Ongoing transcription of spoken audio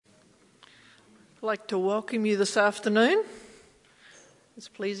I'd like to welcome you this afternoon. It's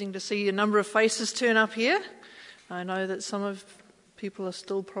pleasing to see a number of faces turn up here. I know that some of people are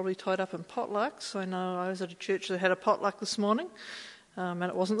still probably tied up in potlucks. I know I was at a church that had a potluck this morning, and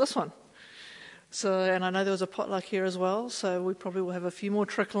it wasn't this one. And I know there was a potluck here as well, so we probably will have a few more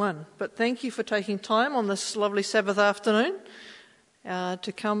trickle in. But thank you for taking time on this lovely Sabbath afternoon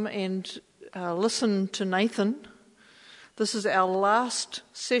to come and listen to Nathan. This is our last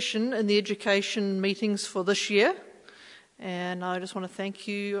session in the education meetings for this year, and I just want to thank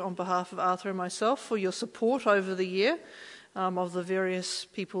you on behalf of Arthur and myself for your support over the year of the various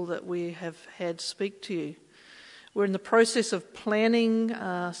people that we have had speak to you. We're in the process of planning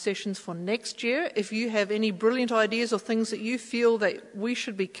sessions for next year. If you have any brilliant ideas or things that you feel that we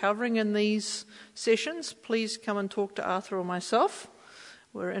should be covering in these sessions, please come and talk to Arthur or myself.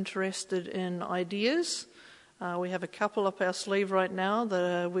 We're interested in ideas. We have a couple up our sleeve right now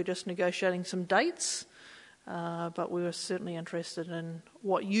that we're just negotiating some dates, but we were certainly interested in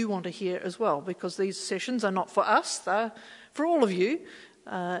what you want to hear as well, because these sessions are not for us, they're for all of you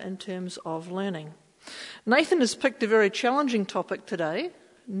in terms of learning. Nathan has picked a very challenging topic today.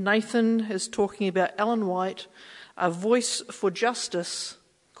 Nathan is talking about Ellen White, A Voice for Justice, ?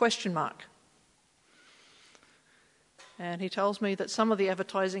 And he tells me that some of the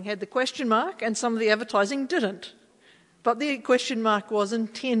advertising had the question mark and some of the advertising didn't. But the question mark was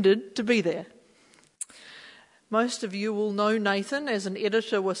intended to be there. Most of you will know Nathan as an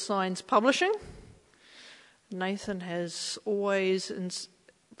editor with Signs Publishing. Nathan has always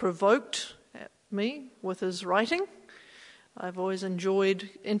provoked me with his writing. I've always enjoyed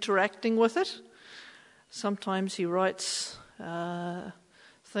interacting with it. Sometimes he writes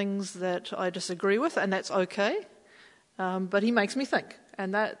things that I disagree with, and that's okay. But he makes me think,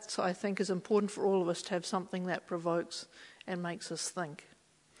 and that, I think, is important for all of us to have something that provokes and makes us think.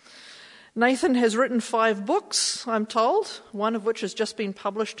 Nathan has written 5 books, I'm told, one of which has just been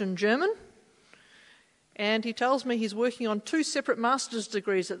published in German. And he tells me he's working on 2 separate master's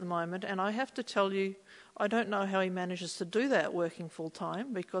degrees at the moment, and I have to tell you, I don't know how he manages to do that working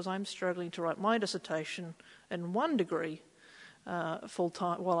full-time, because I'm struggling to write my dissertation in 1 degree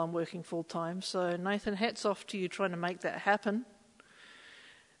full-time while I'm working full-time. So Nathan, hats off to you trying to make that happen.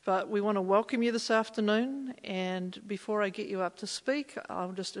 But we want to welcome you this afternoon, and before I get you up to speak,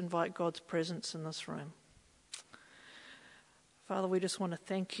 I'll just invite God's presence in this room. Father, we just want to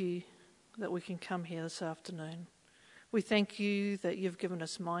thank you that we can come here this afternoon. We thank you that you've given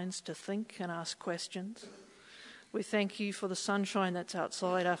us minds to think and ask questions. We thank you for the sunshine that's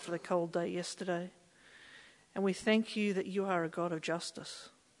outside after the cold day yesterday. And we thank you that you are a God of justice.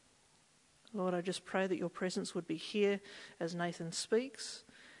 Lord, I just pray that your presence would be here as Nathan speaks,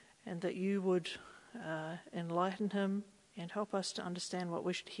 and that you would enlighten him and help us to understand what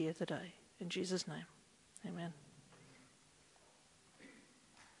we should hear today. In Jesus' name, amen.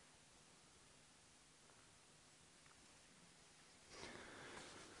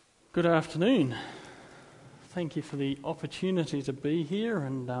 Good afternoon. Thank you for the opportunity to be here,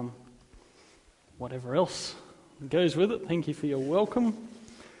 and whatever else goes with it. Thank you for your welcome.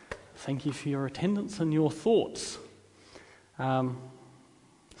 Thank you for your attendance and your thoughts. So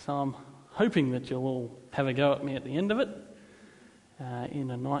I'm hoping that you'll all have a go at me at the end of it in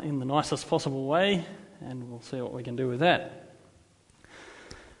the nicest possible way, and we'll see what we can do with that.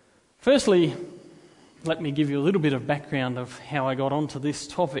 Firstly, let me give you a little bit of background of how I got onto this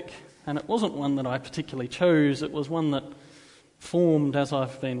topic. And it wasn't one that I particularly chose, it was one that formed as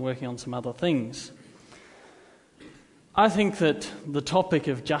I've been working on some other things. I think that the topic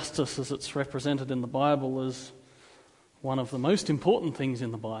of justice as it's represented in the Bible is one of the most important things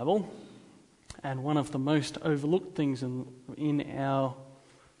in the Bible, and one of the most overlooked things in our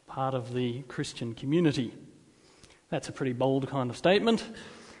part of the Christian community. That's a pretty bold kind of statement,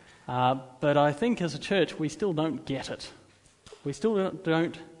 but I think as a church we still don't get it. We still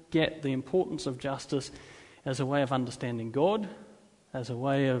don't get the importance of justice as a way of understanding God, as a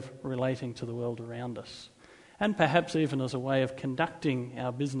way of relating to the world around us, and perhaps even as a way of conducting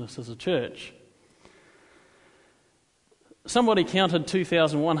our business as a church. Somebody counted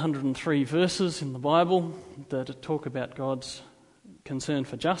 2,103 verses in the Bible that talk about God's concern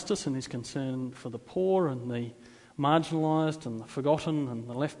for justice and his concern for the poor and the marginalised and the forgotten and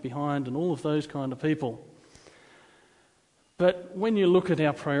the left behind and all of those kind of people. But when you look at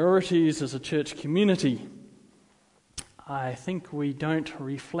our priorities as a church community, I think we don't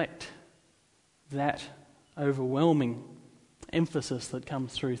reflect that overwhelming emphasis that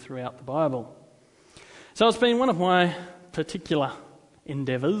comes throughout the Bible. So it's been one of my particular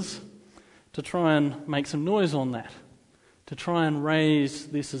endeavours to try and make some noise on that, to try and raise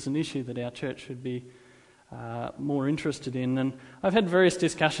this as an issue that our church should be more interested in. And I've had various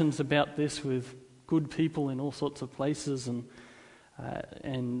discussions about this with good people in all sorts of places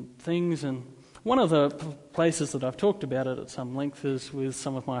and things. And one of the places that I've talked about it at some length is with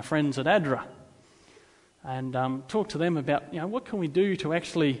some of my friends at ADRA, and talk to them about, what can we do to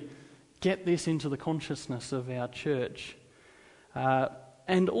actually get this into the consciousness of our church,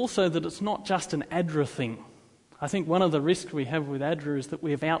 and also that it's not just an ADRA thing. I think one of the risks we have with ADRA is that we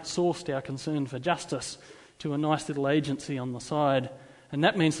have outsourced our concern for justice to a nice little agency on the side, and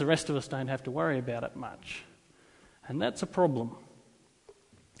that means the rest of us don't have to worry about it much. And that's a problem.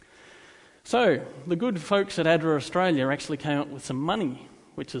 So, the good folks at ADRA Australia actually came up with some money,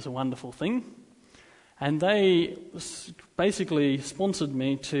 which is a wonderful thing, and they basically sponsored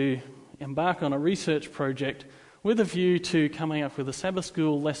me to embark on a research project with a view to coming up with a Sabbath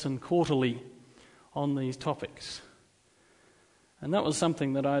school lesson quarterly on these topics. And that was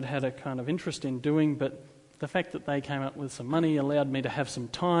something that I'd had a kind of interest in doing, but the fact that they came up with some money allowed me to have some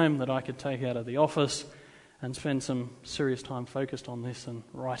time that I could take out of the office and spend some serious time focused on this and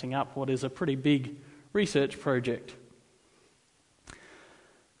writing up what is a pretty big research project.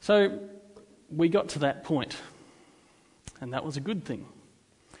 So we got to that point, and that was a good thing.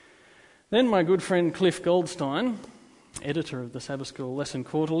 Then my good friend Cliff Goldstein, editor of the Sabbath School Lesson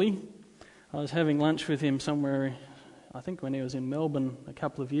Quarterly, I was having lunch with him somewhere, I think when he was in Melbourne a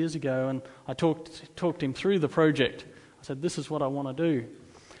couple of years ago, and I talked him through the project. I said, this is what I want to do.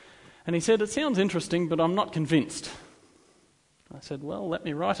 And he said, it sounds interesting, but I'm not convinced. I said, well, let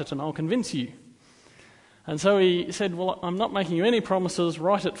me write it and I'll convince you. And so he said, well, I'm not making you any promises,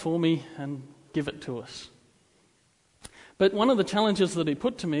 write it for me and give it to us. But one of the challenges that he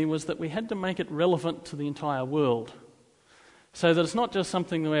put to me was that we had to make it relevant to the entire world. So that it's not just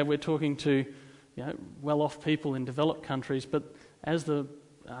something where we're talking to well-off people in developed countries, but as the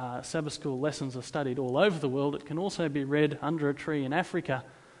Sabbath school lessons are studied all over the world, it can also be read under a tree in Africa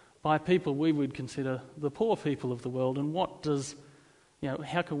by people we would consider the poor people of the world. And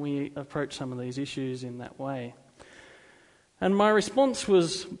how can we approach some of these issues in that way? And my response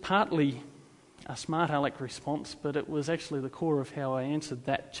was partly a smart aleck response, but it was actually the core of how I answered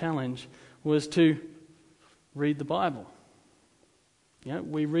that challenge, was to read the Bible.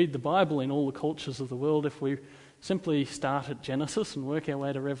 We read the Bible in all the cultures of the world. If we simply start at Genesis and work our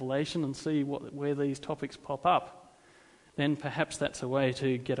way to Revelation and see where these topics pop up, then perhaps that's a way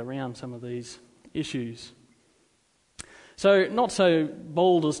to get around some of these issues. So, not so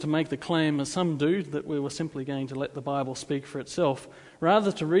bold as to make the claim, as some do, that we were simply going to let the Bible speak for itself,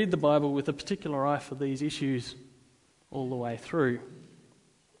 rather to read the Bible with a particular eye for these issues all the way through.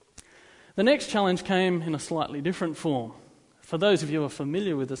 The next challenge came in a slightly different form. For those of you who are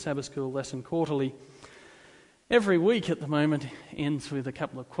familiar with the Sabbath School Lesson Quarterly, every week at the moment ends with a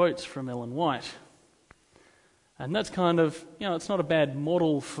couple of quotes from Ellen White. And that's kind of, it's not a bad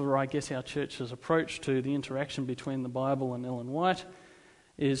model for, I guess, our church's approach to the interaction between the Bible and Ellen White,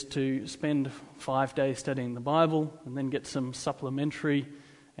 is to spend 5 days studying the Bible and then get some supplementary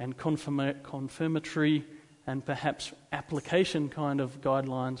and confirmatory and perhaps application kind of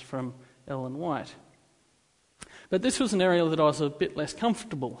guidelines from Ellen White. But this was an area that I was a bit less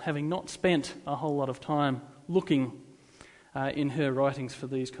comfortable, having not spent a whole lot of time looking in her writings for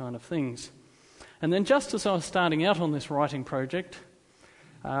these kind of things. And then just as I was starting out on this writing project,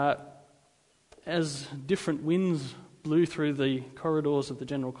 as different winds blew through the corridors of the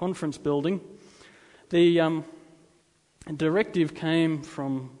General Conference building, the directive came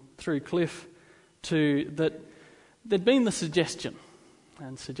through Cliff that there'd been the suggestion,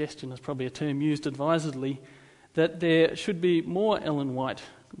 and suggestion is probably a term used advisedly, that there should be more Ellen White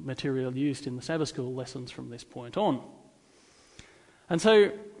material used in the Sabbath school lessons from this point on. And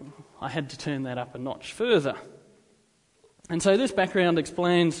so I had to turn that up a notch further. And so this background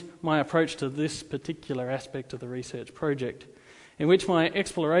explains my approach to this particular aspect of the research project, in which my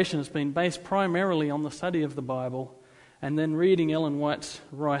exploration has been based primarily on the study of the Bible and then reading Ellen White's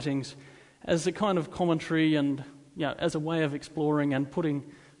writings as a kind of commentary and as a way of exploring and putting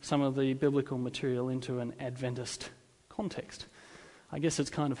some of the biblical material into an Adventist context. I guess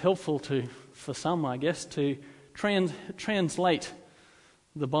it's kind of helpful for some, to translate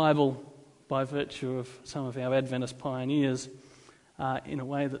the Bible by virtue of some of our Adventist pioneers in a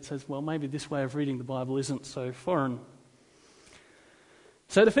way that says, well, maybe this way of reading the Bible isn't so foreign.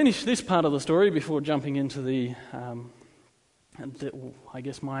 So to finish this part of the story before jumping into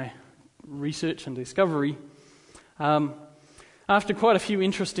my research and discovery, after quite a few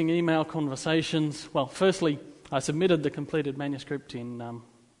interesting email conversations, firstly, I submitted the completed manuscript in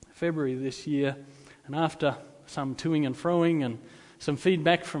February this year, and after some toing and froing and some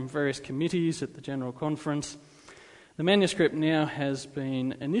feedback from various committees at the General Conference, the manuscript now has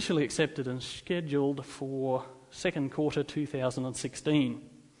been initially accepted and scheduled for second quarter 2016.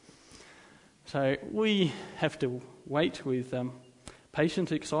 So we have to wait with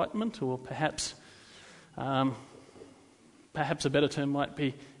patient excitement, or perhaps a better term might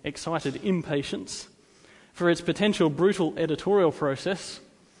be excited impatience, for its potential brutal editorial process,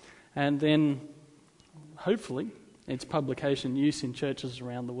 and then hopefully its publication use in churches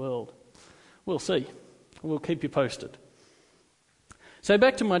around the world. We'll see. We'll keep you posted. So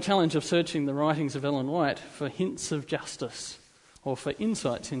back to my challenge of searching the writings of Ellen White for hints of justice, or for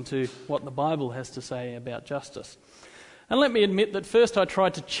insights into what the Bible has to say about justice. And let me admit that first I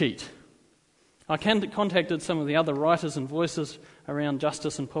tried to cheat. I contacted some of the other writers and voices around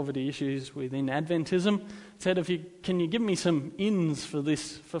justice and poverty issues within Adventism, said, can you give me some ins for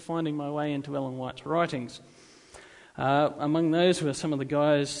this, for finding my way into Ellen White's writings? Among those were some of the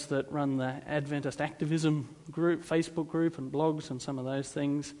guys that run the Adventist activism group, Facebook group and blogs and some of those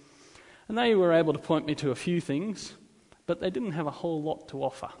things. And they were able to point me to a few things, but they didn't have a whole lot to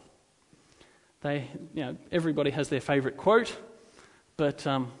offer. Everybody has their favourite quote, but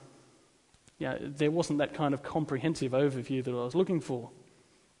there wasn't that kind of comprehensive overview that I was looking for.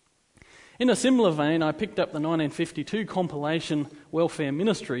 In a similar vein, I picked up the 1952 compilation Welfare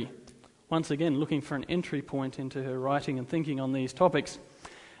Ministry, once again looking for an entry point into her writing and thinking on these topics.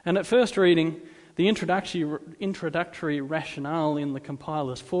 And at first reading, the introductory rationale in the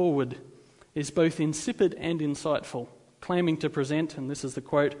compiler's foreword is both insipid and insightful, claiming to present, and this is the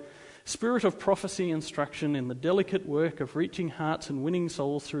quote, "spirit of prophecy instruction in the delicate work of reaching hearts and winning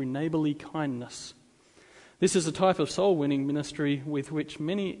souls through neighbourly kindness. This is a type of soul-winning ministry with which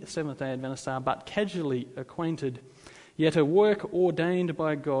many Seventh-day Adventists are but casually acquainted, yet a work ordained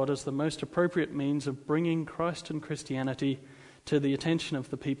by God as the most appropriate means of bringing Christ and Christianity to the attention of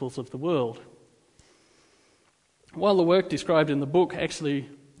the peoples of the world." While the work described in the book actually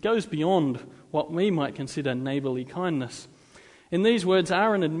goes beyond what we might consider neighbourly kindness, in these words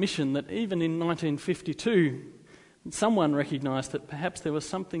are an admission that even in 1952, someone recognised that perhaps there was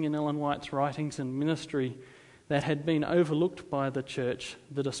something in Ellen White's writings and ministry that had been overlooked by the church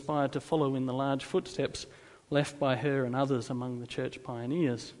that aspired to follow in the large footsteps left by her and others among the church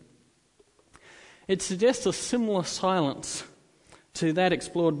pioneers. It suggests a similar silence to that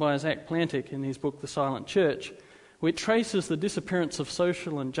explored by Zach Plantic in his book The Silent Church, which traces the disappearance of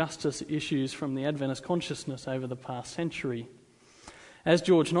social and justice issues from the Adventist consciousness over the past century. As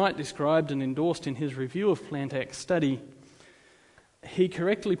George Knight described and endorsed in his review of Plantac's study, he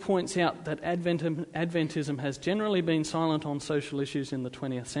correctly points out that Adventism has generally been silent on social issues in the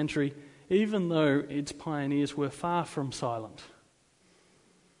 20th century, even though its pioneers were far from silent.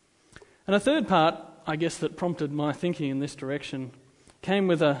 And a third part, I guess, that prompted my thinking in this direction came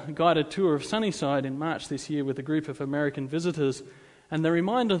with a guided tour of Sunnyside in March this year with a group of American visitors, and the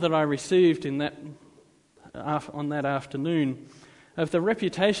reminder that I received on that afternoon of the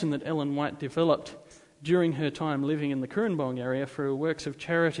reputation that Ellen White developed during her time living in the Kurrambong area for her works of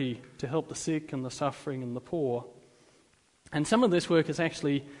charity to help the sick and the suffering and the poor. And some of this work is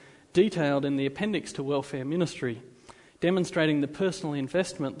actually detailed in the appendix to Welfare Ministry, demonstrating the personal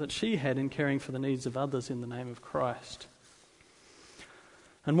investment that she had in caring for the needs of others in the name of Christ.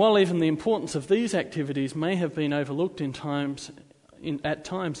 And while even the importance of these activities may have been overlooked at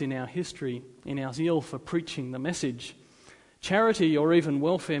times in our history, in our zeal for preaching the message, charity or even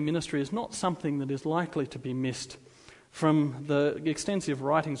welfare ministry is not something that is likely to be missed from the extensive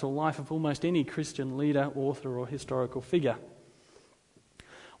writings or life of almost any Christian leader, author or historical figure.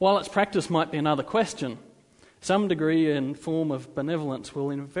 While its practice might be another question, some degree and form of benevolence will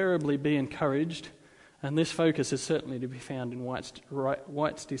invariably be encouraged, and this focus is certainly to be found in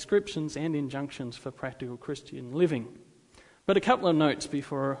White's descriptions and injunctions for practical Christian living. But a couple of notes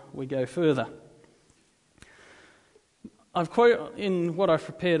before we go further. In what I've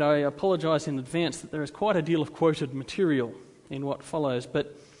prepared, I apologise in advance that there is quite a deal of quoted material in what follows,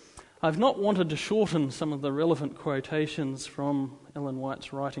 but I've not wanted to shorten some of the relevant quotations from Ellen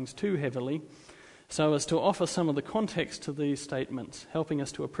White's writings too heavily, so as to offer some of the context to these statements, helping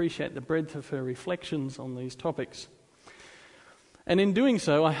us to appreciate the breadth of her reflections on these topics. And in doing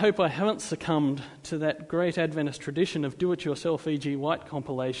so, I hope I haven't succumbed to that great Adventist tradition of do-it-yourself E.G. White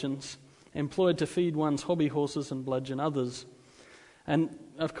compilations employed to feed one's hobby horses and bludgeon others. And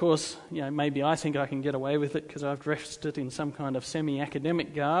of course, maybe I think I can get away with it because I've dressed it in some kind of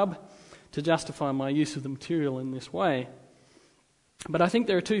semi-academic garb to justify my use of the material in this way. But I think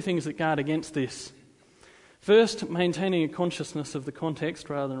there are two things that guard against this. First, maintaining a consciousness of the context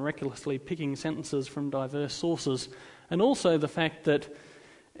rather than recklessly picking sentences from diverse sources, and also the fact that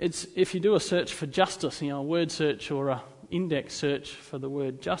if you do a search for justice, a word search or an index search for the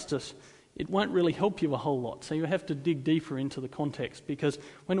word justice, it won't really help you a whole lot. So you have to dig deeper into the context, because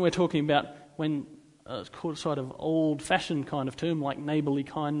when we're talking about a sort of old-fashioned kind of term like neighbourly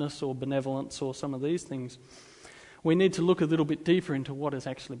kindness or benevolence or some of these things, we need to look a little bit deeper into what is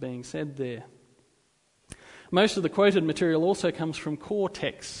actually being said there. Most of the quoted material also comes from core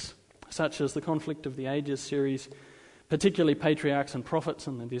texts, such as the Conflict of the Ages series, particularly Patriarchs and Prophets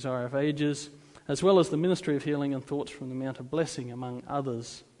and the Desire of Ages, as well as the Ministry of Healing and Thoughts from the Mount of Blessing, among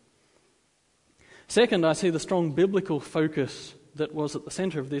others. Second, I see the strong biblical focus that was at the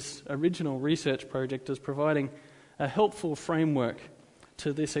centre of this original research project as providing a helpful framework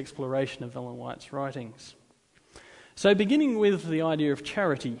to this exploration of Ellen White's writings. So beginning with the idea of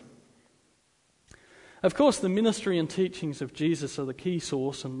charity. Of course, the ministry and teachings of Jesus are the key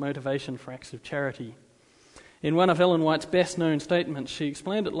source and motivation for acts of charity. In one of Ellen White's best-known statements, she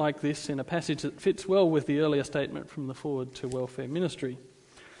explained it like this in a passage that fits well with the earlier statement from the Forward to Welfare Ministry.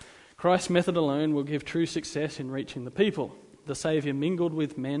 Christ's method alone will give true success in reaching the people. The Saviour mingled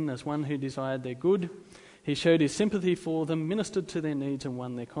with men as one who desired their good. He showed his sympathy for them, ministered to their needs and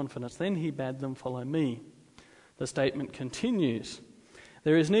won their confidence. Then he bade them follow me. The statement continues.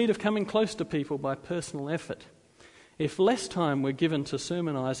 There is need of coming close to people by personal effort. If less time were given to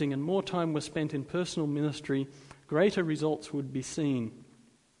sermonising and more time was spent in personal ministry, greater results would be seen.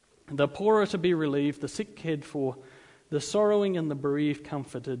 The poor are to be relieved, the sick cared for, the sorrowing and the bereaved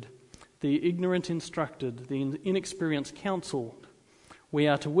comforted, the ignorant instructed, the inexperienced counselled. We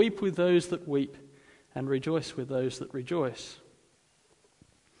are to weep with those that weep and rejoice with those that rejoice.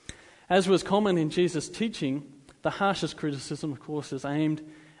 As was common in Jesus' teaching, the harshest criticism, of course, is aimed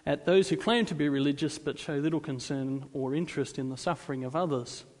at those who claim to be religious but show little concern or interest in the suffering of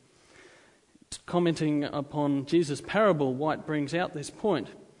others. Commenting upon Jesus' parable, White brings out this point.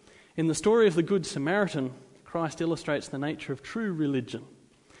 In the story of the Good Samaritan, Christ illustrates the nature of true religion.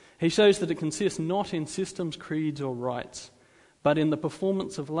 He shows that it consists not in systems, creeds or rites, but in the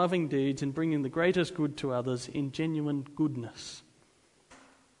performance of loving deeds in bringing the greatest good to others in genuine goodness.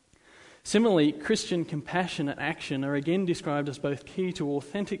 Similarly, Christian compassion and action are again described as both key to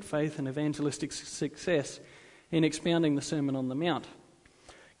authentic faith and evangelistic success in expounding the Sermon on the Mount.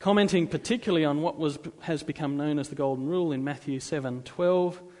 Commenting particularly on what has become known as the Golden Rule in Matthew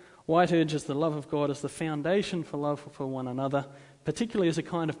 7:12, White urges the love of God as the foundation for love for one another, particularly as a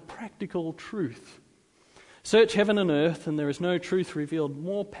kind of practical truth. Search heaven and earth, and there is no truth revealed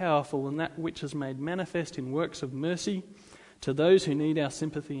more powerful than that which is made manifest in works of mercy to those who need our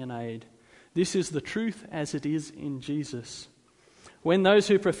sympathy and aid. This is the truth as it is in Jesus. When those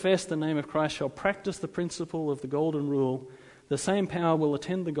who profess the name of Christ shall practice the principle of the Golden Rule, the same power will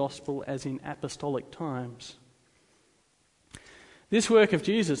attend the gospel as in apostolic times. This work of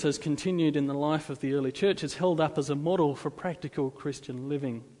Jesus has continued in the life of the early church, is held up as a model for practical Christian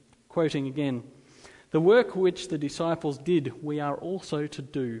living. Quoting again, "The work which the disciples did, we are also to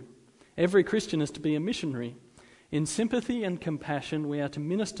do. Every Christian is to be a missionary. In sympathy and compassion, we are to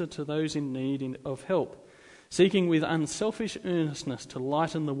minister to those in need of help, seeking with unselfish earnestness to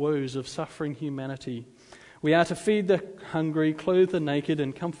lighten the woes of suffering humanity. We are to feed the hungry, clothe the naked,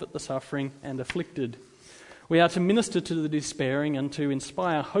 and comfort the suffering and afflicted. We are to minister to the despairing and to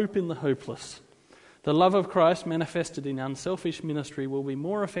inspire hope in the hopeless. The love of Christ manifested in unselfish ministry will be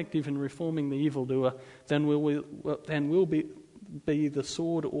more effective in reforming the evildoer than will be the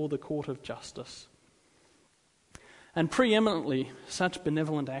sword or the court of justice." And preeminently, such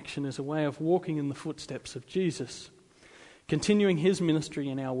benevolent action is a way of walking in the footsteps of Jesus, continuing his ministry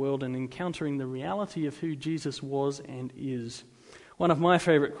in our world and encountering the reality of who Jesus was and is. One of my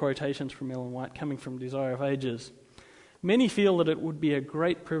favourite quotations from Ellen White, coming from Desire of Ages. "Many feel that it would be a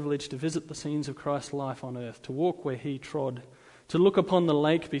great privilege to visit the scenes of Christ's life on earth, to walk where he trod, to look upon the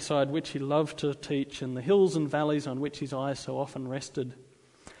lake beside which he loved to teach, and the hills and valleys on which his eyes so often rested.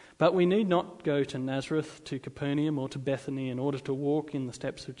 But we need not go to Nazareth, to Capernaum, or to Bethany in order to walk in the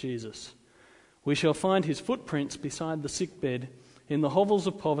steps of Jesus. We shall find his footprints beside the sickbed, in the hovels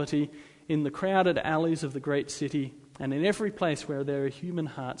of poverty, in the crowded alleys of the great city, and in every place where there are human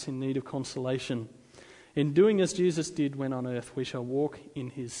hearts in need of consolation. In doing as Jesus did when on earth, we shall walk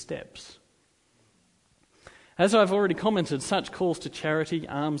in his steps." As I've already commented, such calls to charity,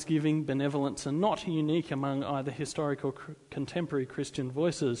 almsgiving, benevolence are not unique among either historic or contemporary Christian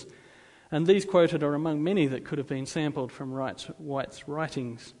voices, and these quoted are among many that could have been sampled from White's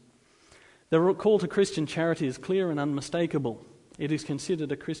writings. The call to Christian charity is clear and unmistakable. It is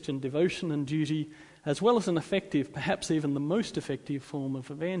considered a Christian devotion and duty, as well as an effective, perhaps even the most effective form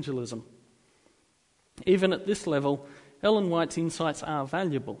of evangelism. Even at this level, Ellen White's insights are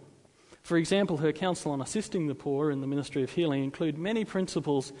valuable. For example, her counsel on assisting the poor in the ministry of healing include many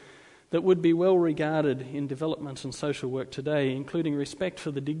principles that would be well regarded in development and social work today, including respect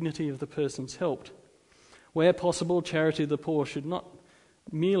for the dignity of the persons helped. Where possible, charity of the poor should not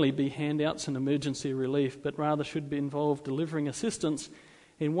merely be handouts and emergency relief, but rather should involve delivering assistance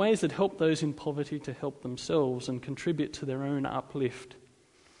in ways that help those in poverty to help themselves and contribute to their own uplift.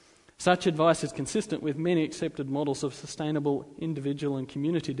 Such advice is consistent with many accepted models of sustainable individual and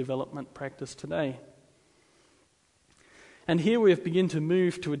community development practice today. And here we have begun to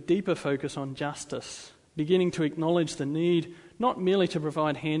move to a deeper focus on justice, beginning to acknowledge the need not merely to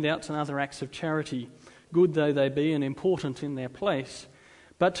provide handouts and other acts of charity, good though they be and important in their place,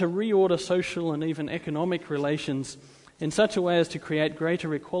 but to reorder social and even economic relations in such a way as to create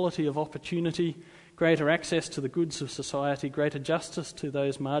greater equality of opportunity, greater access to the goods of society, greater justice to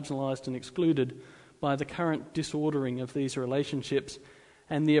those marginalised and excluded by the current disordering of these relationships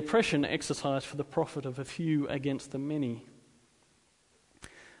and the oppression exercised for the profit of a few against the many.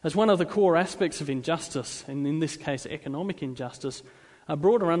 As one of the core aspects of injustice, and in this case economic injustice, a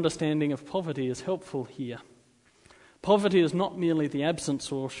broader understanding of poverty is helpful here. Poverty is not merely the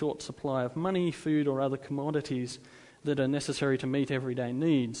absence or short supply of money, food or other commodities that are necessary to meet everyday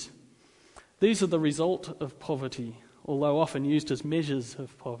needs. These are the result of poverty, although often used as measures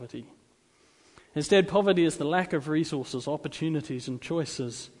of poverty. Instead, poverty is the lack of resources, opportunities and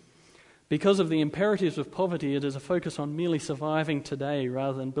choices. Because of the imperatives of poverty, it is a focus on merely surviving today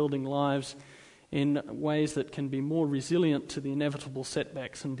rather than building lives in ways that can be more resilient to the inevitable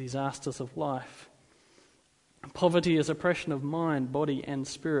setbacks and disasters of life. Poverty is oppression of mind, body and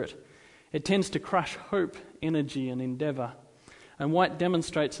spirit. It tends to crush hope, energy and endeavour. And White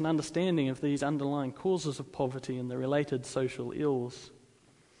demonstrates an understanding of these underlying causes of poverty and the related social ills.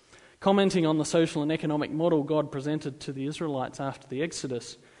 Commenting on the social and economic model God presented to the Israelites after the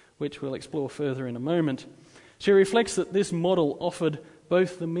Exodus, which we'll explore further in a moment, she reflects that this model offered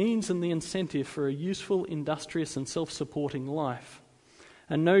both the means and the incentive for a useful, industrious and self-supporting life.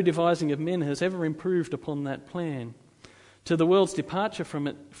 And no devising of men has ever improved upon that plan. To the world's departure from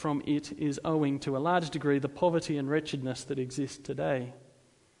it is owing to a large degree the poverty and wretchedness that exist today.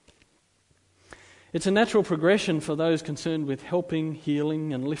 It's a natural progression for those concerned with helping,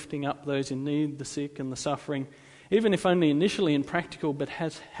 healing and lifting up those in need, the sick and the suffering, even if only initially in practical but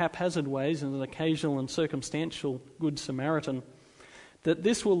haphazard ways and an occasional and circumstantial good Samaritan, that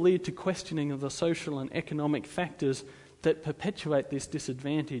this will lead to questioning of the social and economic factors that perpetuate this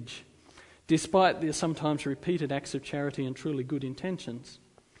disadvantage, despite the sometimes repeated acts of charity and truly good intentions.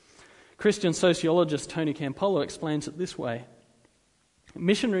 Christian sociologist Tony Campolo explains it this way: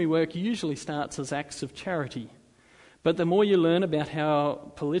 missionary work usually starts as acts of charity, but the more you learn about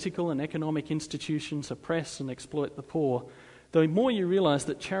how political and economic institutions oppress and exploit the poor, the more you realise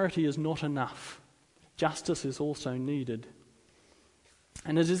that charity is not enough. Justice is also needed.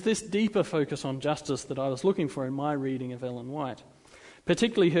 And it is this deeper focus on justice that I was looking for in my reading of Ellen White,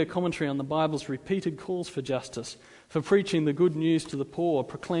 particularly her commentary on the Bible's repeated calls for justice, for preaching the good news to the poor,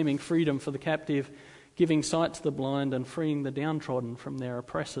 proclaiming freedom for the captive, giving sight to the blind and freeing the downtrodden from their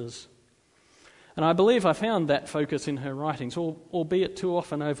oppressors. And I believe I found that focus in her writings, albeit too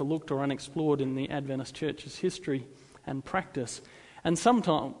often overlooked or unexplored in the Adventist Church's history and practice, and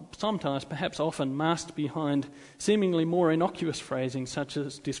sometimes, perhaps often, masked behind seemingly more innocuous phrasing such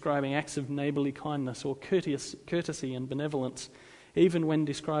as describing acts of neighbourly kindness or courtesy and benevolence, even when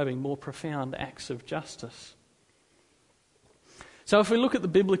describing more profound acts of justice. So if we look at the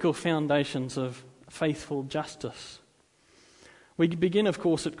biblical foundations of faithful justice, we begin, of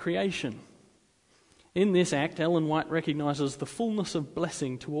course, at creation. In this act, Ellen White recognises the fullness of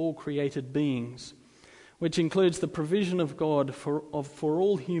blessing to all created beings, which includes the provision of God for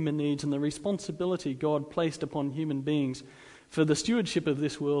all human needs and the responsibility God placed upon human beings for the stewardship of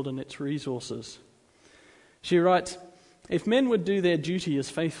this world and its resources. She writes, "If men would do their duty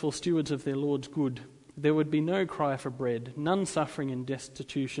as faithful stewards of their Lord's good, there would be no cry for bread, none suffering in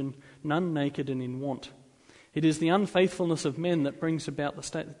destitution, none naked and in want. It is the unfaithfulness of men that brings about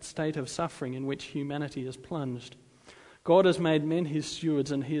the state of suffering in which humanity is plunged. God has made men his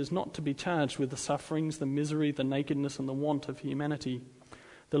stewards, and he is not to be charged with the sufferings, the misery, the nakedness and the want of humanity.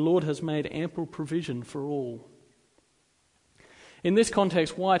 The Lord has made ample provision for all." In this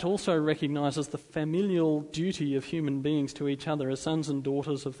context, White also recognises the familial duty of human beings to each other as sons and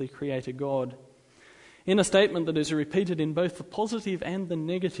daughters of the Creator God. In a statement that is repeated in both the positive and the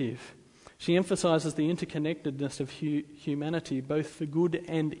negative, she emphasises the interconnectedness of humanity, both for good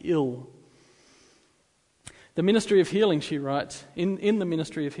and ill. The ministry of healing, she writes, in the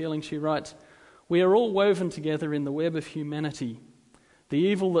ministry of healing, she writes, "We are all woven together in the web of humanity. The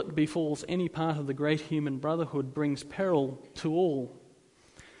evil that befalls any part of the great human brotherhood brings peril to all."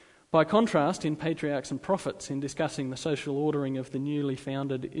 By contrast, in Patriarchs and Prophets, in discussing the social ordering of the newly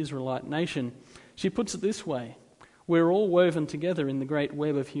founded Israelite nation, she puts it this way: "We're all woven together in the great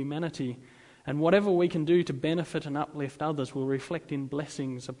web of humanity, and whatever we can do to benefit and uplift others will reflect in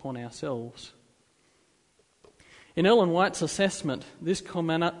blessings upon ourselves." In Ellen White's assessment, this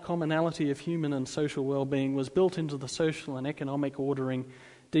commonality of human and social well-being was built into the social and economic ordering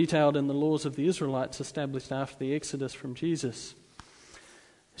detailed in the laws of the Israelites established after the Exodus from Jesus.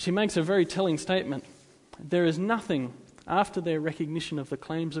 She makes a very telling statement: "There is nothing after their recognition of the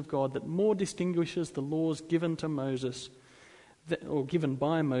claims of God that more distinguishes the laws given to Moses, or given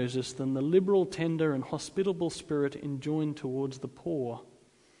by Moses, than the liberal, tender and hospitable spirit enjoined towards the poor."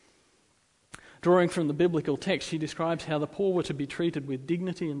 Drawing from the biblical text, she describes how the poor were to be treated with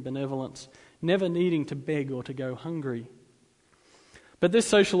dignity and benevolence, never needing to beg or to go hungry. But this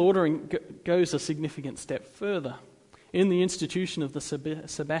social ordering goes a significant step further. In the institution of the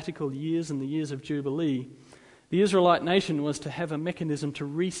sabbatical years and the years of Jubilee, the Israelite nation was to have a mechanism to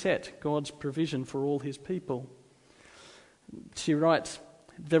reset God's provision for all his people. She writes,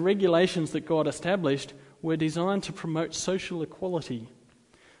 "The regulations that God established were designed to promote social equality.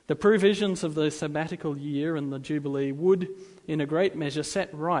 The provisions of the sabbatical year and the Jubilee would, in a great measure,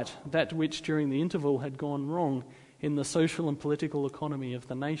 set right that which during the interval had gone wrong in the social and political economy of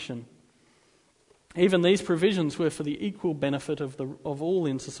the nation. Even these provisions were for the equal benefit of all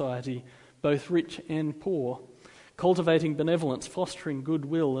in society, both rich and poor, cultivating benevolence, fostering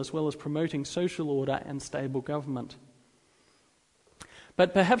goodwill, as well as promoting social order and stable government."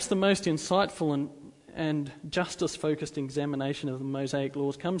 But perhaps the most insightful and justice-focused examination of the Mosaic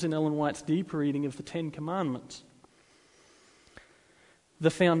laws comes in Ellen White's deep reading of the Ten Commandments, the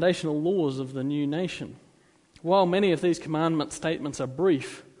foundational laws of the new nation. While many of these commandment statements are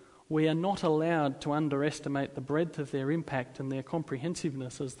brief, we are not allowed to underestimate the breadth of their impact and their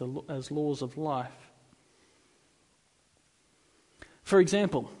comprehensiveness as laws of life. For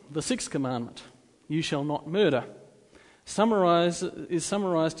example, the sixth commandment, "You shall not murder," is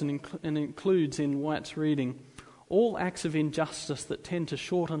summarised and includes in White's reading all acts of injustice that tend to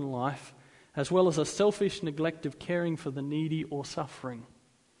shorten life, as well as a selfish neglect of caring for the needy or suffering.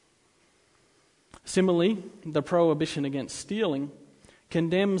 Similarly, the prohibition against stealing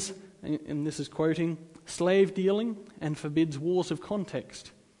condemns, and this is quoting, "slave dealing and forbids wars of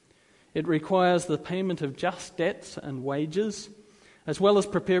context. It requires the payment of just debts and wages, as well as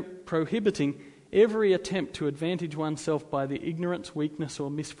prohibiting every attempt to advantage oneself by the ignorance, weakness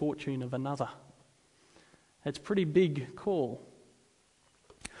or misfortune of another." It's a pretty big call.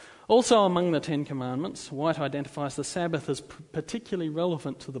 Also among the Ten Commandments, White identifies the Sabbath as particularly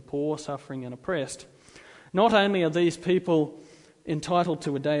relevant to the poor, suffering and oppressed. Not only are these people entitled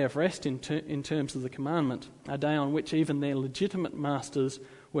to a day of rest in terms of the commandment, a day on which even their legitimate masters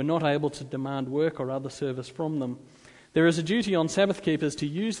were not able to demand work or other service from them, there is a duty on Sabbath keepers to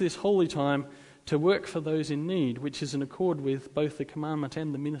use this holy time to work for those in need, which is in accord with both the commandment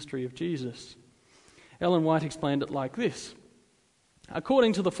and the ministry of Jesus. Ellen White explained it like this: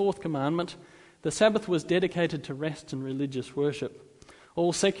 "According to the fourth commandment, the Sabbath was dedicated to rest and religious worship.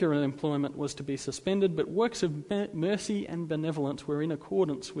 All secular employment was to be suspended, but works of mercy and benevolence were in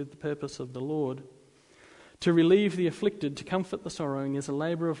accordance with the purpose of the Lord. To relieve the afflicted, to comfort the sorrowing, is a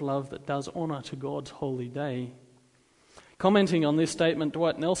labour of love that does honour to God's holy day." Commenting on this statement,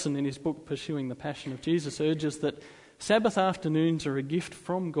 Dwight Nelson, in his book Pursuing the Passion of Jesus, urges that Sabbath afternoons are a gift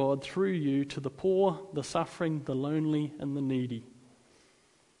from God through you to the poor, the suffering, the lonely and the needy.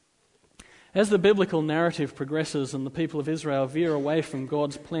 As the biblical narrative progresses and the people of Israel veer away from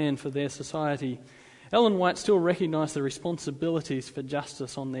God's plan for their society, Ellen White still recognised the responsibilities for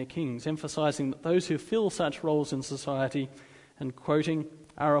justice on their kings, emphasising that those who fill such roles in society, and quoting,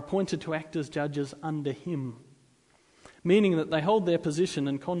 "are appointed to act as judges under him," meaning that they hold their position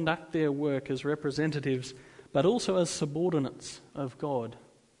and conduct their work as representatives, but also as subordinates of God.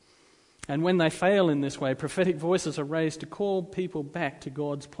 And when they fail in this way, prophetic voices are raised to call people back to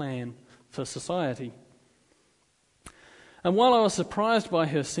God's plan for society. And while I was surprised by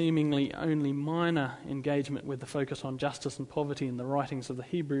her seemingly only minor engagement with the focus on justice and poverty in the writings of the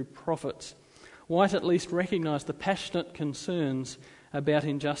Hebrew prophets, White at least recognised the passionate concerns about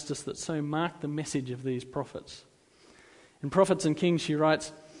injustice that so marked the message of these prophets. In Prophets and Kings, she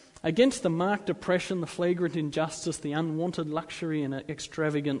writes, "Against the marked oppression, the flagrant injustice, the unwanted luxury and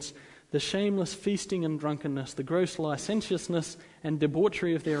extravagance, the shameless feasting and drunkenness, the gross licentiousness and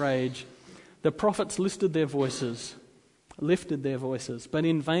debauchery of their age, The prophets lifted their voices, but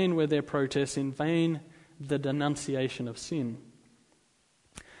in vain were their protests, in vain the denunciation of sin.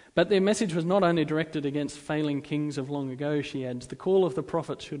 But their message was not only directed against failing kings of long ago, she adds. The call of the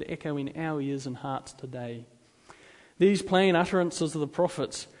prophets should echo in our ears and hearts today. These plain utterances of the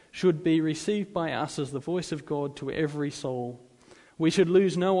prophets should be received by us as the voice of God to every soul. We should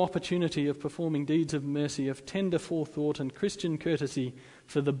lose no opportunity of performing deeds of mercy, of tender forethought and Christian courtesy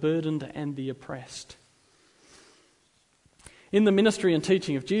for the burdened and the oppressed. In the ministry and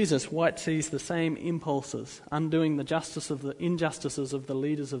teaching of Jesus, White sees the same impulses, undoing the injustices of the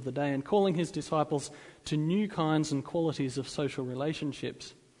leaders of the day and calling his disciples to new kinds and qualities of social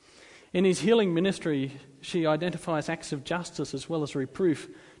relationships. In his healing ministry, she identifies acts of justice as well as reproof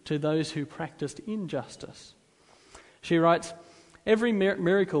to those who practiced injustice. She writes, "Every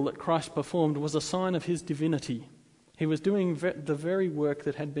miracle that Christ performed was a sign of his divinity. He was doing the very work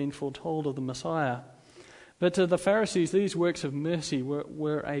that had been foretold of the Messiah. But to the Pharisees, these works of mercy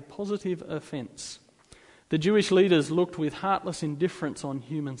were a positive offence. The Jewish leaders looked with heartless indifference on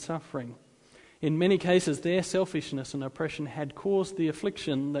human suffering. In many cases, their selfishness and oppression had caused the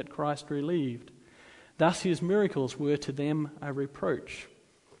affliction that Christ relieved. Thus his miracles were to them a reproach.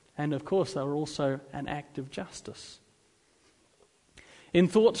 And of course, they were also an act of justice." In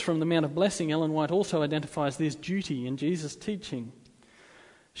Thoughts from the Mount of Blessing, Ellen White also identifies this duty in Jesus' teaching.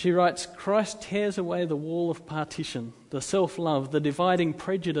 She writes, "Christ tears away the wall of partition, the self-love, the dividing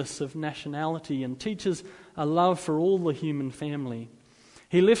prejudice of nationality, and teaches a love for all the human family.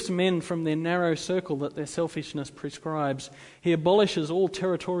 He lifts men from their narrow circle that their selfishness prescribes. He abolishes all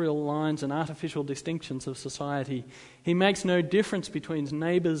territorial lines and artificial distinctions of society. He makes no difference between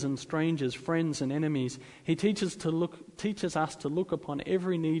neighbours and strangers, friends and enemies. He teaches us to look upon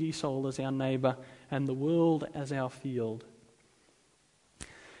every needy soul as our neighbour and the world as our field."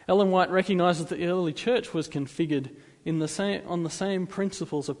 Ellen White recognises that the early church was configured on the same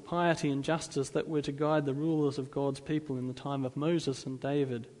principles of piety and justice that were to guide the rulers of God's people in the time of Moses and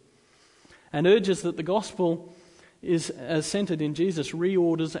David, and urges that the gospel is, as centred in Jesus,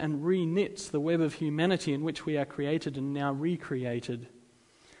 reorders and re-knits the web of humanity in which we are created and now recreated.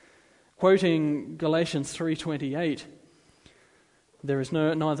 Quoting Galatians 3:28, "There is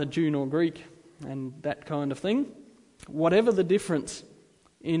neither Jew nor Greek," and that kind of thing. "Whatever the difference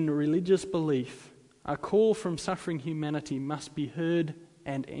in religious belief, a call from suffering humanity must be heard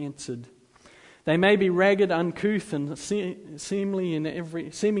and answered. They may be ragged, uncouth, and seemingly in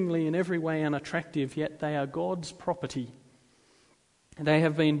every way unattractive, yet they are God's property. They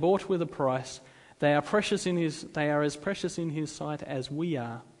have been bought with a price. They are as precious in his sight as we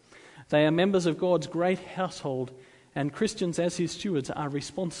are. They are members of God's great household, and Christians as his stewards are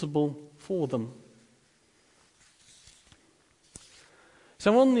responsible for them."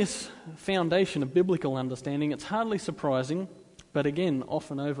 So on this foundation of biblical understanding, it's hardly surprising, but again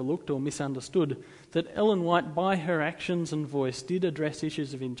often overlooked or misunderstood, that Ellen White, by her actions and voice, did address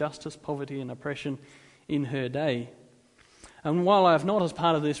issues of injustice, poverty and oppression in her day. And while I have not, as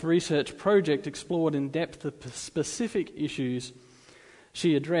part of this research project, explored in depth the specific issues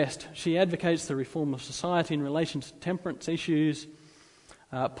she addressed, she advocates the reform of society in relation to temperance issues,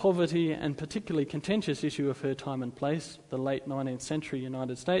 poverty, and particularly contentious issue of her time and place, the late 19th century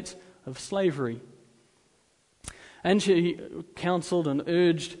United States, of slavery. And she counselled and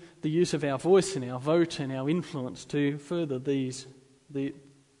urged the use of our voice and our vote and our influence to further the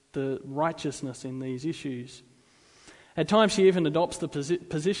righteousness in these issues. At times she even adopts the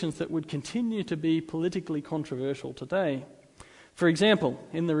positions that would continue to be politically controversial today. For example,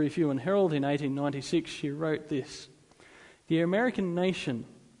 in the Review and Herald in 1896, she wrote this: "The American nation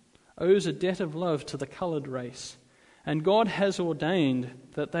owes a debt of love to the coloured race, and God has ordained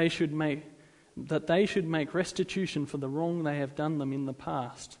that they should make restitution for the wrong they have done them in the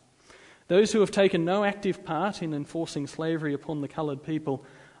past. Those who have taken no active part in enforcing slavery upon the coloured people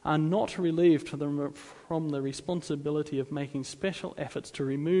are not relieved from the responsibility of making special efforts to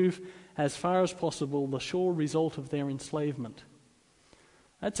remove, as far as possible, the sure result of their enslavement."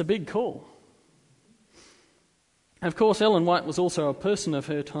 That's a big call. Of course, Ellen White was also a person of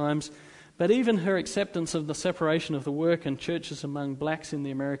her times, but even her acceptance of the separation of the work and churches among blacks in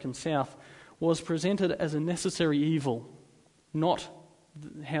the American South was presented as a necessary evil, not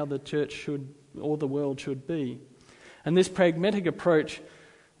how the church should or the world should be. And this pragmatic approach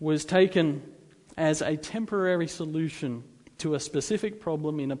was taken as a temporary solution to a specific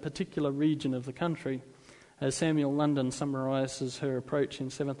problem in a particular region of the country, as Samuel London summarises her approach in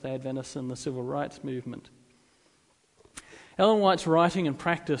Seventh-day Adventists and the Civil Rights Movement. Ellen White's writing and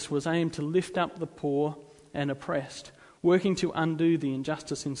practice was aimed to lift up the poor and oppressed, working to undo the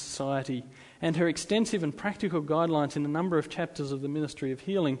injustice in society, and her extensive and practical guidelines in a number of chapters of the Ministry of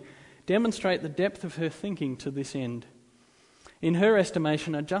Healing demonstrate the depth of her thinking to this end. In her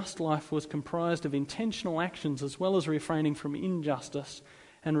estimation, a just life was comprised of intentional actions as well as refraining from injustice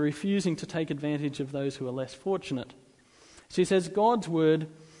and refusing to take advantage of those who are less fortunate. She says God's word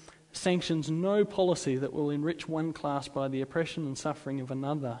sanctions no policy that will enrich one class by the oppression and suffering of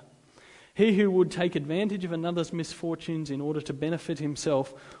another. He who would take advantage of another's misfortunes in order to benefit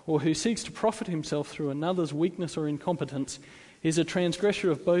himself, or who seeks to profit himself through another's weakness or incompetence, is a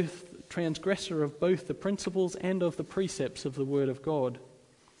transgressor of both the principles and of the precepts of the Word of God.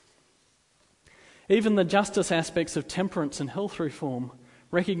 Even the justice aspects of temperance and health reform,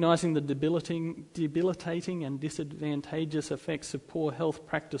 recognising the debilitating and disadvantageous effects of poor health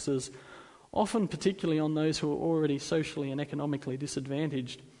practices, often particularly on those who are already socially and economically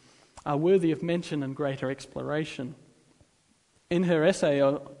disadvantaged, are worthy of mention and greater exploration. In her essay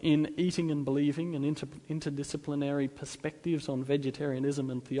in Eating and Believing and Interdisciplinary Perspectives on Vegetarianism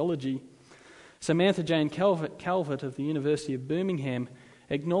and Theology, Samantha Jane Calvert of the University of Birmingham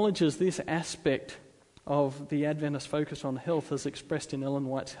acknowledges this aspect of the Adventist focus on health as expressed in Ellen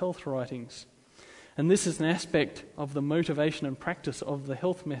White's health writings. And this is an aspect of the motivation and practice of the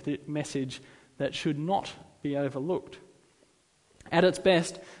health message that should not be overlooked. At its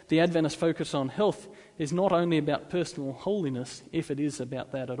best, the Adventist focus on health is not only about personal holiness, if it is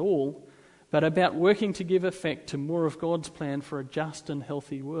about that at all, but about working to give effect to more of God's plan for a just and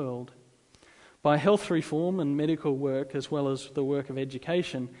healthy world. By health reform and medical work, as well as the work of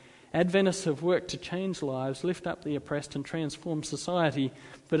education, Adventists have worked to change lives, lift up the oppressed and transform society,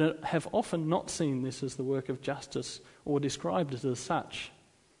 but have often not seen this as the work of justice or described it as such.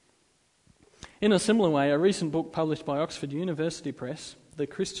 In a similar way, a recent book published by Oxford University Press, The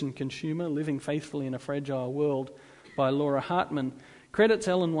Christian Consumer, Living Faithfully in a Fragile World, by Laura Hartman, credits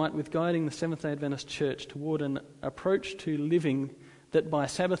Ellen White with guiding the Seventh-day Adventist Church toward an approach to living that by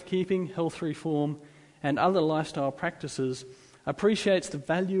Sabbath keeping, health reform, and other lifestyle practices appreciates the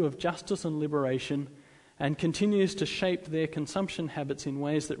value of justice and liberation and continues to shape their consumption habits in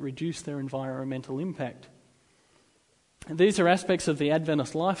ways that reduce their environmental impact. These are aspects of the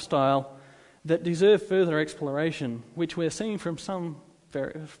Adventist lifestyle that deserve further exploration, which we're seeing from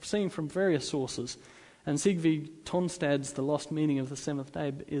various sources, and Sigve Tonstad's The Lost Meaning of the Seventh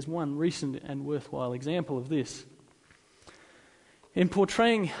Day is one recent and worthwhile example of this. In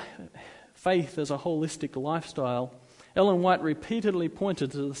portraying faith as a holistic lifestyle, Ellen White repeatedly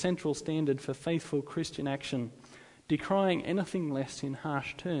pointed to the central standard for faithful Christian action, decrying anything less in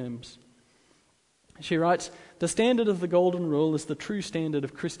harsh terms. She writes, "The standard of the Golden Rule is the true standard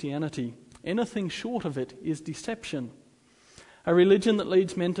of Christianity. Anything short of it is deception. A religion that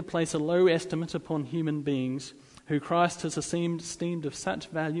leads men to place a low estimate upon human beings, who Christ has esteemed of such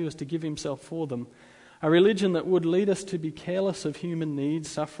value as to give himself for them. A religion that would lead us to be careless of human needs,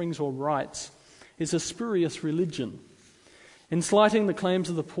 sufferings, or rights, is a spurious religion. In slighting the claims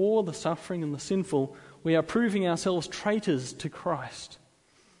of the poor, the suffering, and the sinful, we are proving ourselves traitors to Christ.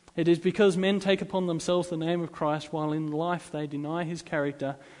 It is because men take upon themselves the name of Christ while in life they deny his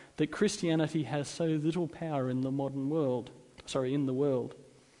character that Christianity has so little power in the world.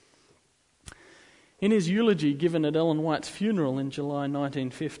 In his eulogy given at Ellen White's funeral in July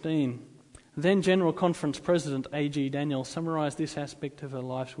 1915, then General Conference President A.G. Daniels summarised this aspect of her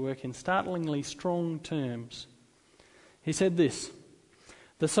life's work in startlingly strong terms. He said this: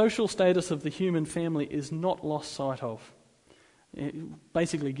 "The social status of the human family is not lost sight of,"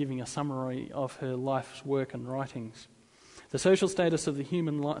 basically giving a summary of her life's work and writings. "The social status of the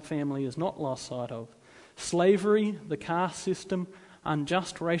human family is not lost sight of. Slavery, the caste system,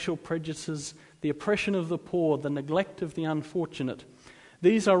 unjust racial prejudices, the oppression of the poor, the neglect of the unfortunate,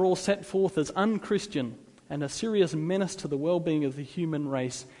 these are all set forth as unchristian and a serious menace to the well-being of the human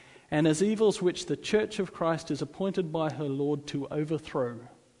race, and as evils which the Church of Christ is appointed by her Lord to overthrow."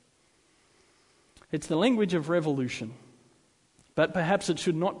 It's the language of revolution, but perhaps it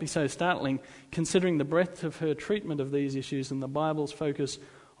should not be so startling considering the breadth of her treatment of these issues and the Bible's focus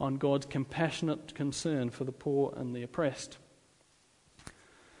on God's compassionate concern for the poor and the oppressed.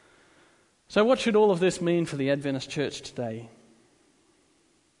 So what should all of this mean for the Adventist Church today?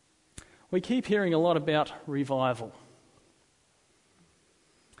 We keep hearing a lot about revival.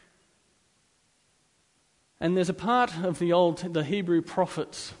 And there's a part of the Hebrew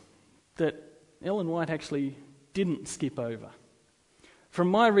prophets that Ellen White actually didn't skip over. From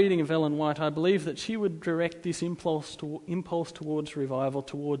my reading of Ellen White, I believe that she would direct this impulse towards revival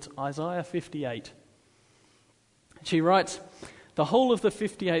towards Isaiah 58. She writes, The whole of the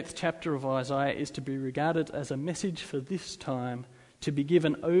 58th chapter of Isaiah is to be regarded as a message for this time, to be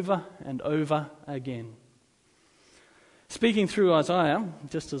given over and over again. Speaking through Isaiah,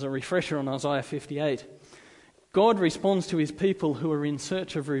 just as a refresher on Isaiah 58, God responds to his people who are in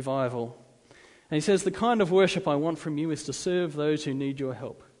search of revival. And he says, the kind of worship I want from you is to serve those who need your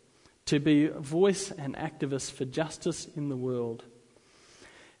help, to be a voice and activist for justice in the world,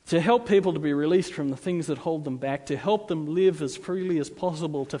 to help people to be released from the things that hold them back, to help them live as freely as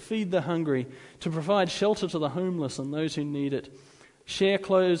possible, to feed the hungry, to provide shelter to the homeless and those who need it, share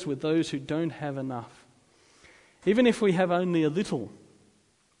clothes with those who don't have enough. Even if we have only a little,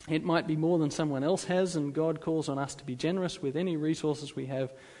 it might be more than someone else has, and God calls on us to be generous with any resources we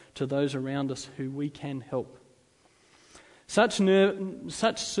have to those around us who we can help. Such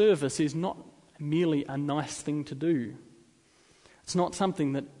service is not merely a nice thing to do. It's not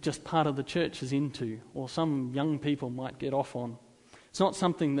something that just part of the church is into, or some young people might get off on. It's not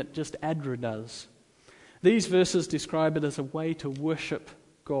something that just ADRA does. These verses describe it as a way to worship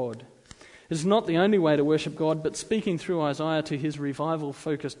God. It's not the only way to worship God, but speaking through Isaiah to his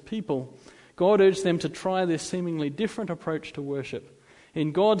revival-focused people, God urged them to try this seemingly different approach to worship.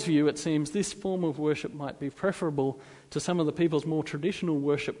 In God's view, it seems this form of worship might be preferable to some of the people's more traditional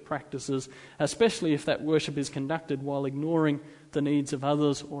worship practices, especially if that worship is conducted while ignoring the needs of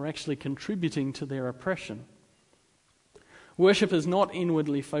others or actually contributing to their oppression. Worship is not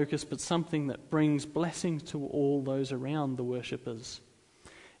inwardly focused, but something that brings blessings to all those around the worshippers.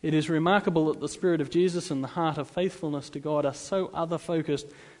 It is remarkable that the Spirit of Jesus and the heart of faithfulness to God are so other-focused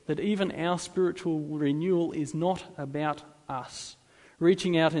that even our spiritual renewal is not about us,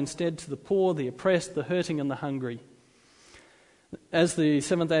 reaching out instead to the poor, the oppressed, the hurting and the hungry. As the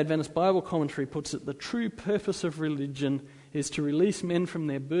Seventh-day Adventist Bible Commentary puts it, the true purpose of religion is to release men from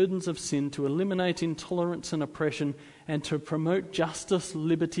their burdens of sin, to eliminate intolerance and oppression, and to promote justice,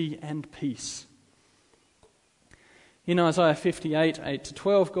 liberty and peace. In Isaiah 58,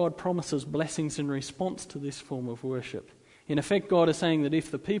 8-12, God promises blessings in response to this form of worship. In effect, God is saying that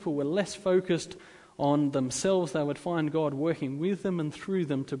if the people were less focused on themselves, they would find God working with them and through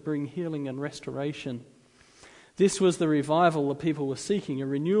them to bring healing and restoration. This was the revival the people were seeking, a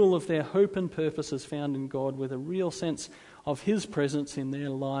renewal of their hope and purposes found in God with a real sense of his presence in their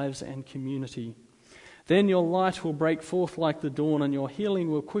lives and community. Then your light will break forth like the dawn, and your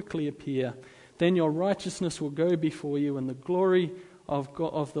healing will quickly appear. Then your righteousness will go before you, and the glory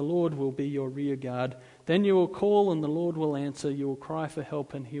of the Lord will be your rear guard. Then you will call, and the Lord will answer. You will cry for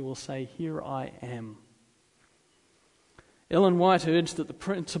help, and he will say, "Here I am." Ellen White urged that the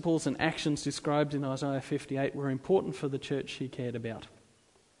principles and actions described in Isaiah 58 were important for the church she cared about.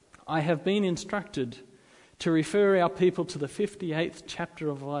 I have been instructed to refer our people to the 58th chapter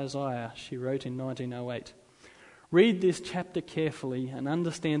of Isaiah, she wrote in 1908. Read this chapter carefully and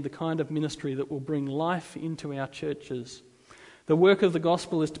understand the kind of ministry that will bring life into our churches. The work of the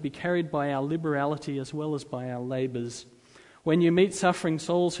gospel is to be carried by our liberality as well as by our labours. When you meet suffering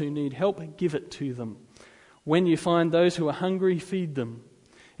souls who need help, give it to them. When you find those who are hungry, feed them.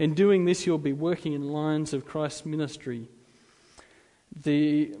 In doing this, you'll be working in lines of Christ's ministry.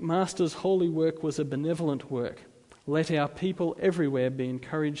 The Master's holy work was a benevolent work. Let our people everywhere be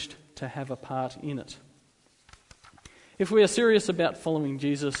encouraged to have a part in it. If we are serious about following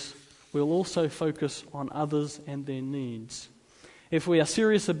Jesus, we'll also focus on others and their needs. If we are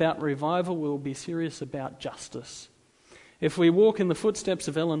serious about revival, we'll be serious about justice. If we walk in the footsteps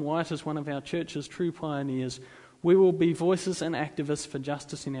of Ellen White as one of our church's true pioneers, we will be voices and activists for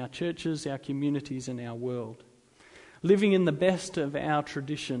justice in our churches, our communities and our world. Living in the best of our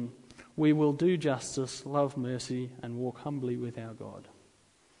tradition, we will do justice, love mercy and walk humbly with our God.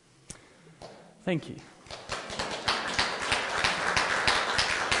 Thank you.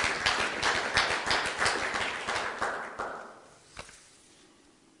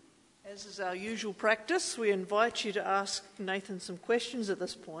 As is our usual practice, we invite you to ask Nathan some questions at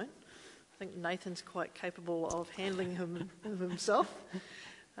this point. I think Nathan's quite capable of handling himself,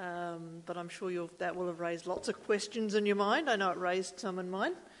 but I'm sure that will have raised lots of questions in your mind. I know it raised some in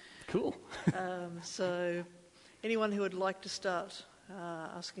mine. Cool. So anyone who would like to start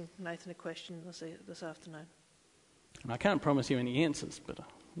asking Nathan a question this afternoon? And I can't promise you any answers, but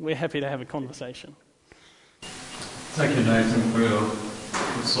we're happy to have a conversation. Thank you, Nathan, for your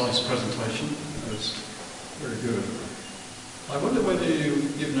concise presentation. It was very good. I wonder whether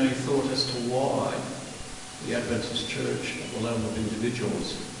you've given any thought as to why the Adventist Church at the level of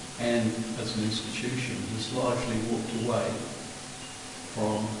individuals and as an institution has largely walked away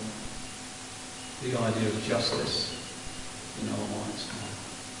from the idea of justice in Ellen White's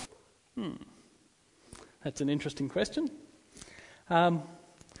time. That's an interesting question.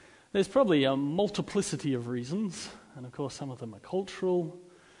 There's probably a multiplicity of reasons, and of course some of them are cultural,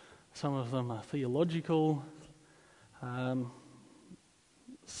 some of them are theological,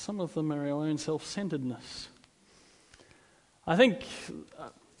 some of them are our own self-centeredness. I think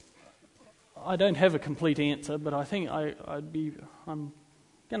I don't have a complete answer, but I think I'm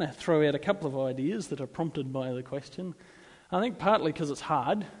going to throw out a couple of ideas that are prompted by the question. I think partly because it's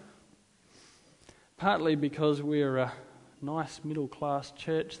hard, partly because we're a nice middle-class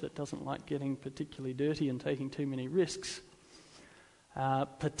church that doesn't like getting particularly dirty and taking too many risks,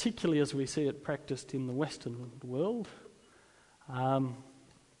 particularly as we see it practiced in the Western world.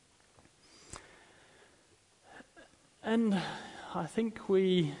 And I think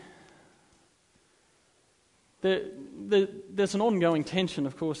there's an ongoing tension,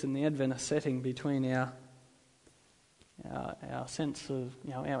 of course, in the Adventist setting between our sense of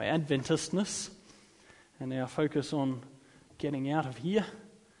our Adventistness and our focus on getting out of here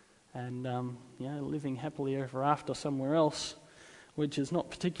and living happily ever after somewhere else, which is not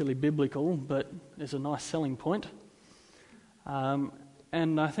particularly biblical, but is a nice selling point.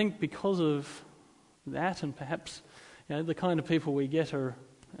 And I think because of that, and perhaps the kind of people we get are,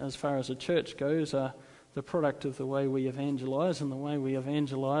 as far as a church goes, are the product of the way we evangelise, and the way we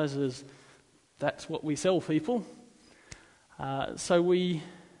evangelise is that's what we sell people. So we,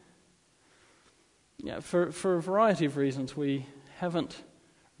 for a variety of reasons, we haven't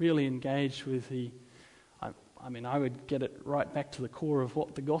really engaged with I would get it right back to the core of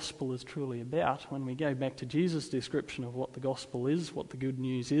what the gospel is truly about. When we go back to Jesus' description of what the gospel is, what the good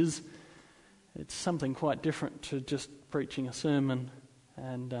news is, it's something quite different to just preaching a sermon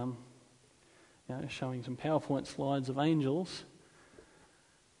and showing some PowerPoint slides of angels.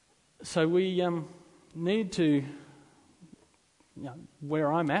 So we need to,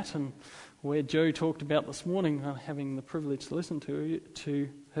 where I'm at and where Joe talked about this morning, having the privilege to listen to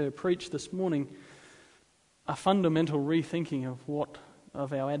her preach this morning, a fundamental rethinking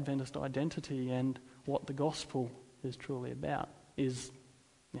of our Adventist identity and what the gospel is truly about is,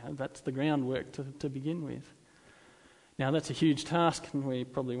 that's the groundwork to begin with. Now, that's a huge task, and we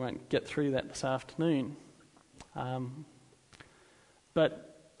probably won't get through that this afternoon.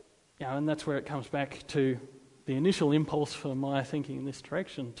 But that's where it comes back to the initial impulse for my thinking in this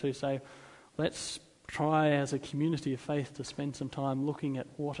direction, to say, let's try as a community of faith to spend some time looking at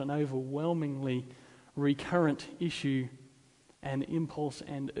what an overwhelmingly recurrent issue and impulse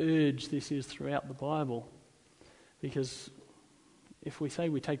and urge this is throughout the Bible. Because if we say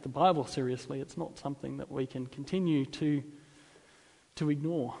we take the Bible seriously, it's not something that we can continue to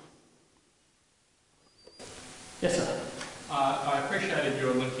ignore. Yes, sir. I appreciated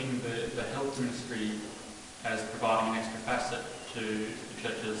your linking the health ministry as providing an extra facet to the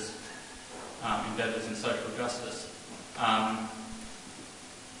church's endeavours in social justice.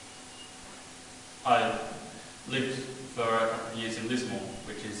 I lived for a couple of years in Lismore,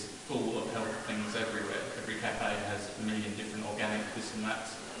 which is full of health things everywhere. Every cafe has a million different organic this and that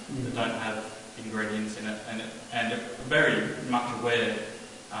that don't have ingredients in it, and very much aware,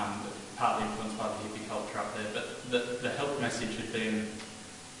 partly influenced by the hippie culture up there, but the health message had been,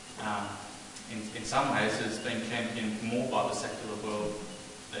 in some ways, has been championed more by the secular world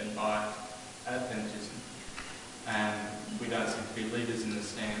than by Adventism, and we don't seem to be leaders in the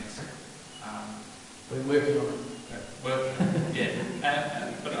stance. We're working on it.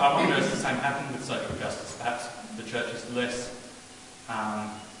 Yeah. But I wonder if the same happened with social justice. Perhaps the church is less.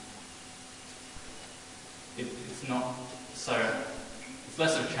 It's not so. It's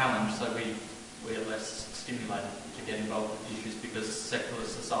less of a challenge, so we're less stimulated to get involved with issues because secular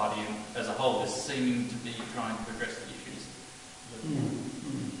society as a whole is seeming to be trying to address the issues.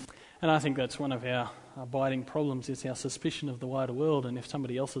 And I think that's one of our abiding problems, is our suspicion of the wider world, and if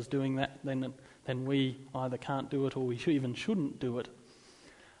somebody else is doing that, then we either can't do it or we even shouldn't do it.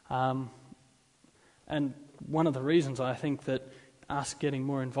 And one of the reasons I think that us getting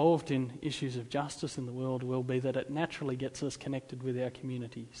more involved in issues of justice in the world will be that it naturally gets us connected with our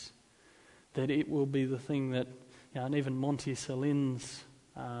communities. That it will be the thing that, and even Monty Salin's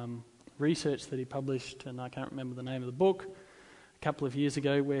research that he published, and I can't remember the name of the book, a couple of years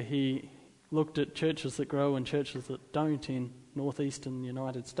ago, where he looked at churches that grow and churches that don't in northeastern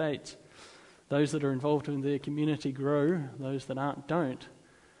United States. Those that are involved in their community grow, those that aren't don't.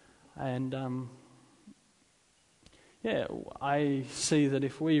 And I see that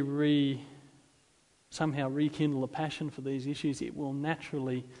if we somehow rekindle a passion for these issues, it will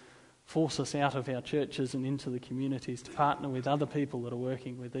naturally force us out of our churches and into the communities to partner with other people that are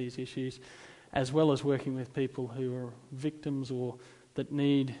working with these issues, as well as working with people who are victims or that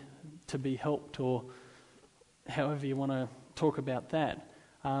need to be helped, or however you want to talk about that,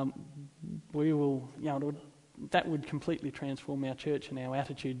 we will, that would completely transform our church and our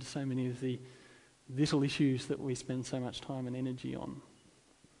attitude to so many of the little issues that we spend so much time and energy on.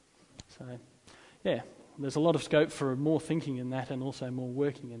 So, yeah, there's a lot of scope for more thinking in that and also more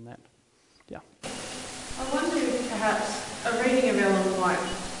working in that. Yeah. I wonder if perhaps a reading of Ellen White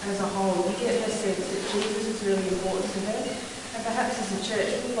as a whole, you get the sense that Jesus is really important to her. And perhaps as a church,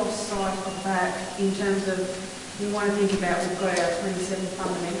 we've lost sight of that in terms of, we want to think about we've got our 27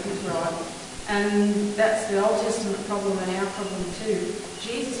 fundamentals right. And that's the Old Testament problem and our problem too.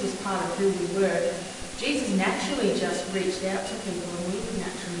 Jesus was part of who we were. Jesus naturally just reached out to people, and we would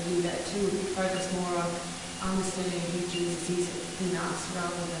naturally do that too if we focus more on understanding who Jesus is in us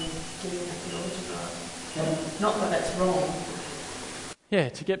rather than getting that theology right. Not that that's wrong. Yeah,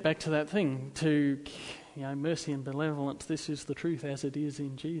 to get back to that thing, to mercy and benevolence, this is the truth as it is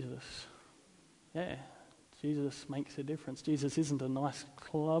in Jesus. Yeah, Jesus makes a difference. Jesus isn't a nice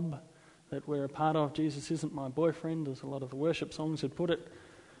club that we're a part of. Jesus isn't my boyfriend, as a lot of the worship songs would put it.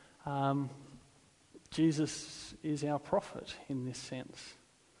 Jesus is our prophet in this sense,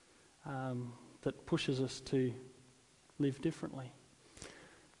 that pushes us to live differently.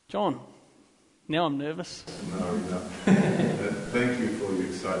 John, now I'm nervous. No. Thank you for your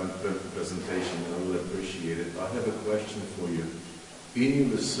exciting presentation. I will appreciate it. I have a question for you. In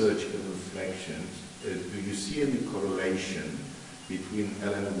your research and reflection, do you see any correlation between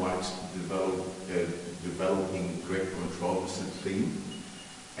Ellen White's developing great controversy theme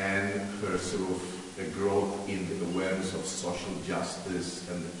and her sort of a growth in the awareness of social justice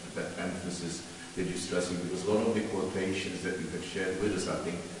and that emphasis that you're stressing? Because a lot of the quotations that you have shared with us, I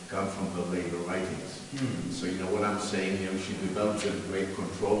think, come from her later writings. So what I'm saying, she developed a great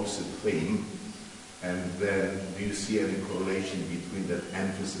controversy theme, and then do you see any correlation between that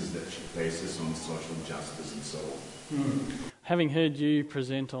emphasis that she places on social justice and so on? Having heard you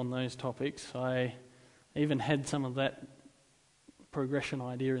present on those topics, I even had some of that progression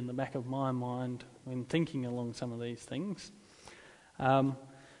idea in the back of my mind when thinking along some of these things. And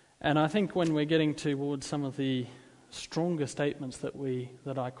I think when we're getting towards some of the stronger statements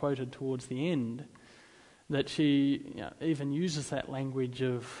that I quoted towards the end, that she even uses that language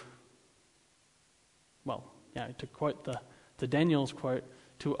of, to quote the Daniels quote,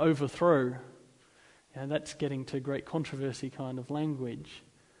 to overthrow. That's getting to great controversy kind of language.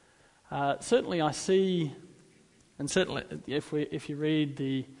 Certainly I see, and certainly if you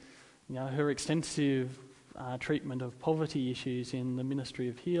read her extensive treatment of poverty issues in the Ministry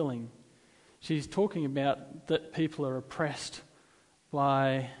of Healing, she's talking about that people are oppressed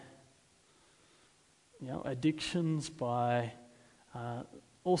by addictions, by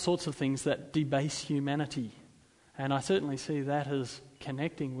all sorts of things that debase humanity. And I certainly see that as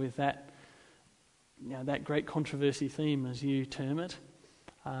connecting with that that great controversy theme, as you term it,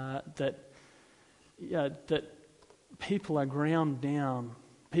 that people are ground down,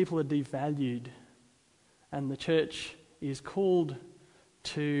 people are devalued, and the church is called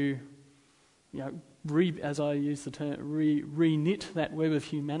to, as I use the term, re-knit that web of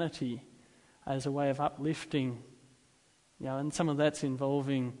humanity as a way of uplifting, and some of that's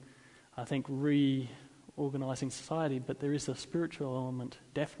involving, I think, reorganising society, but there is a spiritual element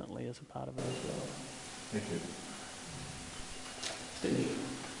definitely as a part of it as well. Thank you. Steve,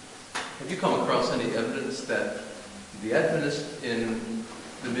 have you come across any evidence that the Adventists in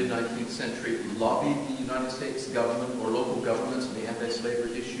the mid-19th century lobbied the United States government or local governments on the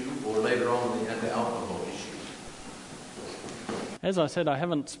anti-slavery issue, or later on the anti-alcohol issue? As I said, I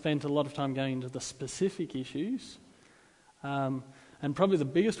haven't spent a lot of time going into the specific issues. And probably the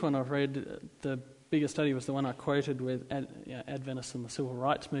biggest one I've read, the biggest study was the one I quoted with Adventists and the Civil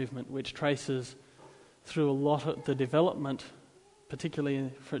Rights Movement, which traces through a lot of the development,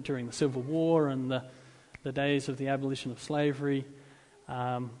 particularly during the Civil War and the days of the abolition of slavery.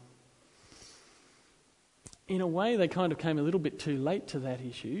 In a way, they kind of came a little bit too late to that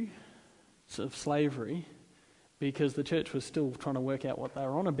issue of slavery, because the church was still trying to work out what they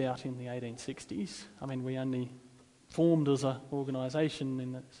were on about in the 1860s. I mean, we only formed as an organisation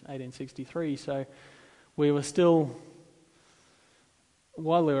in 1863, so we were still,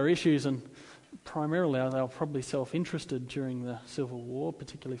 while there were issues, and primarily they were probably self-interested during the Civil War,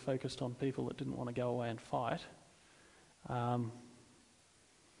 particularly focused on people that didn't want to go away and fight.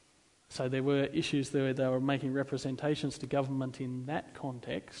 So there were issues there. They were making representations to government in that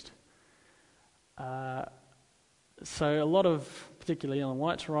context. So a lot of, particularly Ellen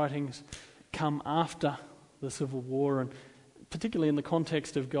White's writings, come after the Civil War, and particularly in the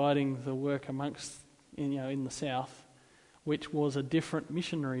context of guiding the work amongst, in the South, which was a different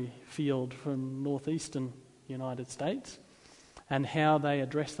missionary field from northeastern United States. and how they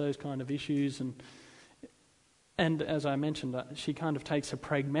address those kind of issues. And as I mentioned, she kind of takes a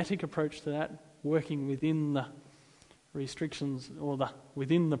pragmatic approach to that, working within the restrictions or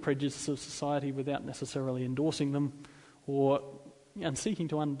within the prejudices of society without necessarily endorsing them and seeking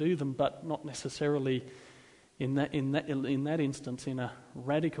to undo them, but not necessarily in that instance in a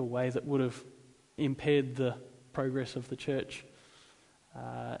radical way that would have impaired the progress of the church.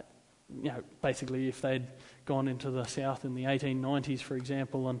 Basically, if they'd gone into the South in the 1890s, for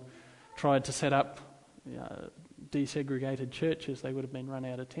example, and tried to set up desegregated churches, they would have been run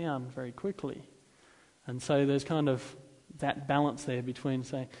out of town very quickly. And so there's kind of that balance there between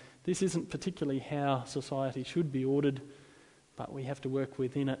saying this isn't particularly how society should be ordered, but we have to work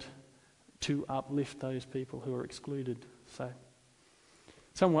within it to uplift those people who are excluded. So,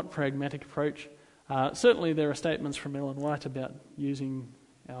 somewhat pragmatic approach. Certainly there are statements from Ellen White about using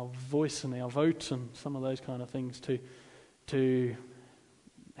our voice and our votes and some of those kind of things to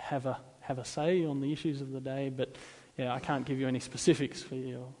have a say on the issues of the day, but I can't give you any specifics for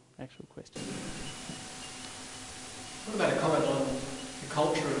your actual question. What about a comment on the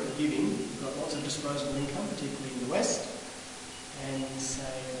culture of giving? We've got lots of disposable income, particularly in the West, and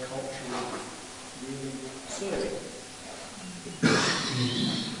say a culture of really serving.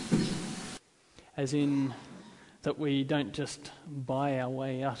 As in that we don't just buy our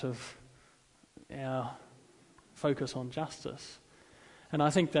way out of our focus on justice. And I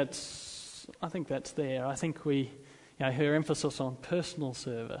think that's there. I think her emphasis on personal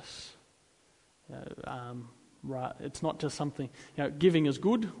service, it's not just something, giving is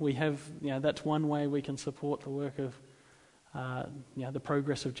good. We have, that's one way we can support the work of, the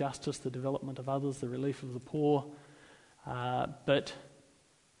progress of justice, the development of others, the relief of the poor. But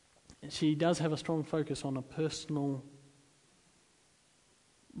she does have a strong focus on a personal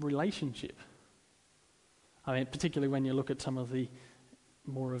relationship. I mean, particularly when you look at some of the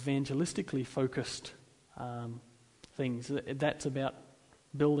more evangelistically focused things, that's about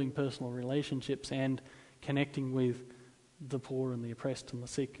building personal relationships and connecting with the poor and the oppressed and the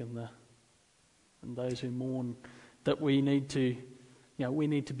sick and those who mourn. That we need to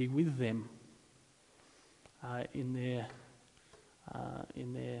be with them in their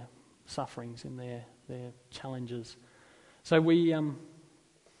sufferings, in their challenges. So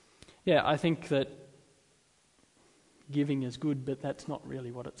I think that giving is good, but that's not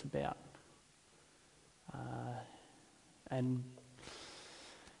really what it's about. And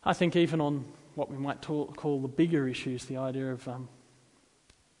I think even on what we might call the bigger issues, the idea of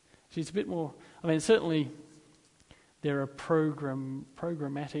she's a bit more. I mean, certainly there are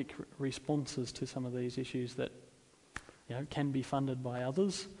programmatic responses to some of these issues that can be funded by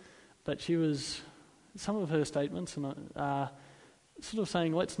others. But some of her statements are sort of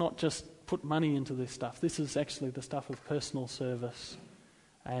saying, let's not just put money into this stuff. This is actually the stuff of personal service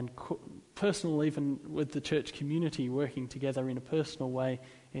and personal, even with the church community working together in a personal way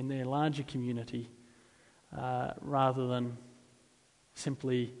in their larger community, rather than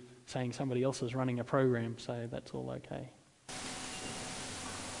simply saying somebody else is running a program, so that's all okay.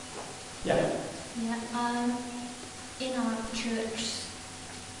 Yeah. In our church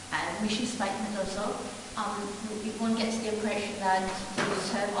mission statement also, one gets the impression that you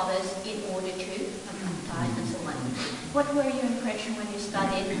serve others in order to, tithe and so on. What were your impression when you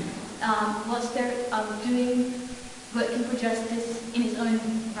studied? Was there working for justice in its own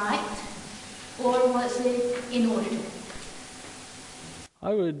right, or was it in order to?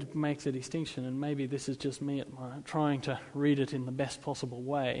 I would make the distinction, and maybe this is just me trying to read it in the best possible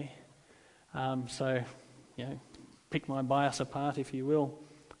way. Pick my bias apart, if you will.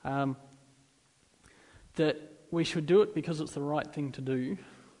 That we should do it because it's the right thing to do,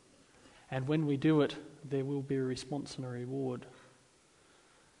 and when we do it, there will be a response and a reward.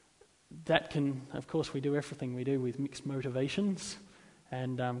 That can, of course, we do everything we do with mixed motivations,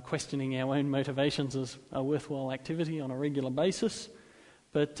 and questioning our own motivations is a worthwhile activity on a regular basis.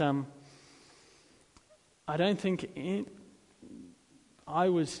 But I don't think I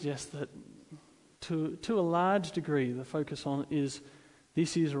would suggest that to a large degree the focus on is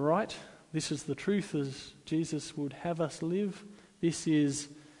this is right, this is the truth as Jesus would have us live, this is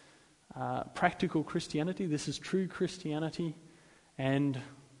practical Christianity, this is true Christianity, and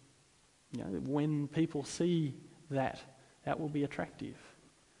when people see that will be attractive.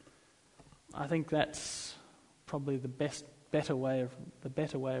 I think that's probably the better way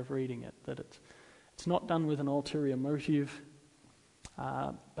of reading it, that it's not done with an ulterior motive,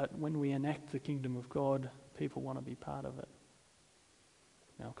 but when we enact the kingdom of God, people want to be part of it.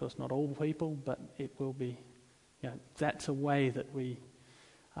 Now, of course, not all people, but it will be. That's a way that we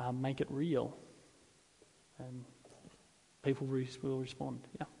make it real. And people will respond.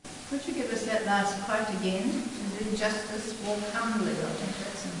 Yeah. Could you give us that last quote again? To do justice, walk humbly. I think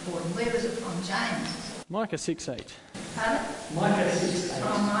that's important. Where is it from? James? Micah 6:8. Pardon? Micah 6:8.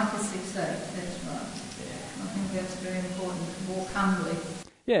 Oh, Micah 6:8. That's right. I think that's very important. Walk humbly.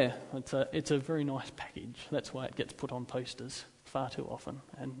 Yeah, it's a very nice package. That's why it gets put on posters far too often,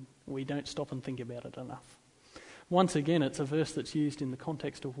 and we don't stop and think about it enough. Once again, it's a verse that's used in the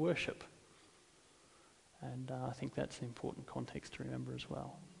context of worship, and I think that's an important context to remember as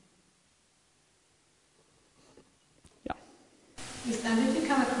well. Yeah. Yes, now did you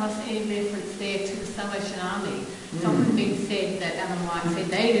come across any reference there to the Salvation Army? Something being said that Ellen White said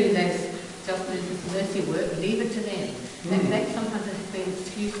they do this justice mercy work, leave it to them. That sometimes has been an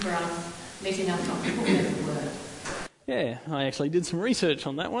excuse for us letting us not put them to work. Yeah, I actually did some research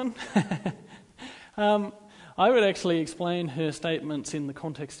on that one. I would actually explain her statements in the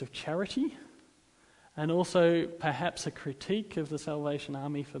context of charity, and also perhaps a critique of the Salvation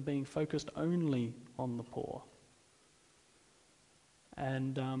Army for being focused only on the poor.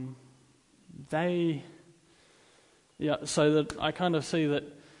 And so that I kind of see that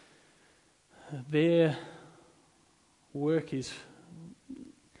their work is,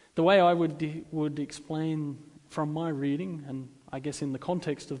 the way I would explain from my reading, and I guess in the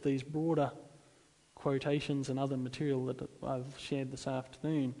context of these broader quotations and other material that I've shared this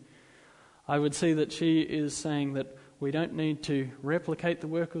afternoon, I would see that she is saying that we don't need to replicate the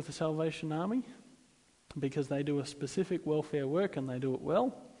work of the Salvation Army because they do a specific welfare work and they do it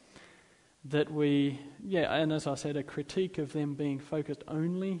well. That and as I said, a critique of them being focused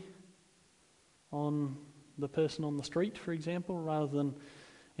only on the person on the street, for example, rather than,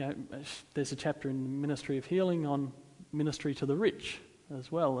 there's a chapter in the Ministry of Healing on ministry to the rich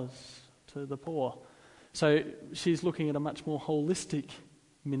as well as to the poor. So she's looking at a much more holistic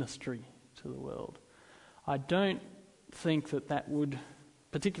ministry to the world. I don't think that would,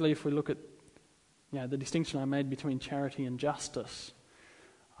 particularly if we look at the distinction I made between charity and justice,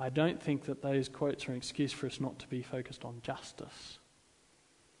 I don't think that those quotes are an excuse for us not to be focused on justice.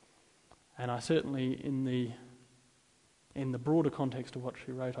 And I certainly, in the broader context of what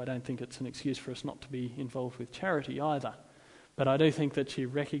she wrote, I don't think it's an excuse for us not to be involved with charity either. But I do think that she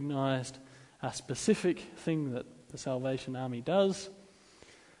recognised a specific thing that the Salvation Army does,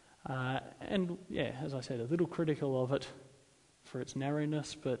 and as I said, a little critical of it for its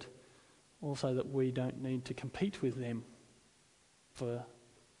narrowness, but also that we don't need to compete with them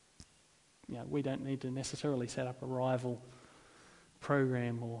we don't need to necessarily set up a rival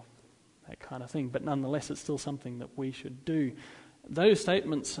program or that kind of thing, but nonetheless it's still something that we should do. Those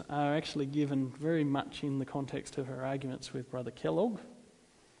statements are actually given very much in the context of her arguments with Brother Kellogg,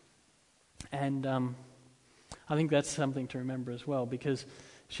 and I think that's something to remember as well, because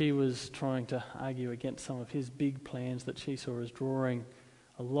she was trying to argue against some of his big plans that she saw as drawing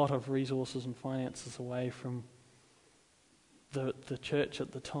a lot of resources and finances away from the church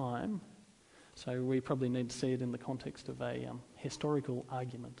at the time. So we probably need to see it in the context of a historical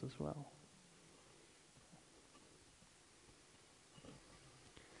argument as well.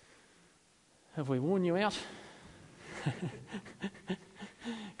 Have we worn you out?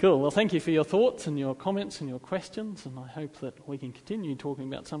 Cool. Well, thank you for your thoughts and your comments and your questions, and I hope that we can continue talking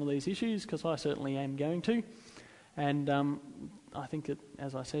about some of these issues, because I certainly am going to. And I think,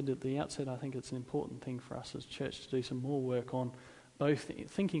 as I said at the outset, I think it's an important thing for us as church to do some more work on both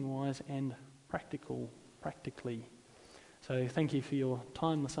thinking-wise and practically. So thank you for your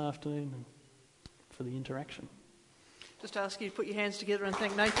time this afternoon and for the interaction. Just ask you to put your hands together and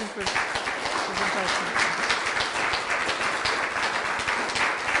thank Nathan for his presentation.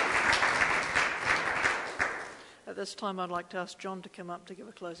 At this time, I'd like to ask John to come up to give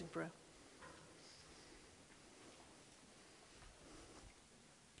a closing prayer.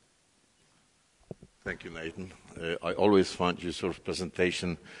 Thank you, Nathan. I always find your sort of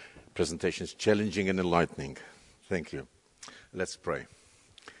presentations challenging and enlightening. Thank you. Let's pray.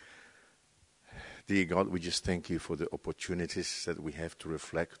 Dear God, we just thank you for the opportunities that we have to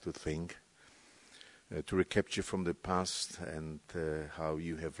reflect, to think, to recapture from the past and how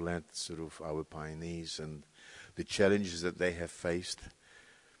you have led sort of our pioneers and the challenges that they have faced.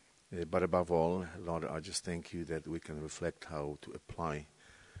 But above all, Lord, I just thank you that we can reflect how to apply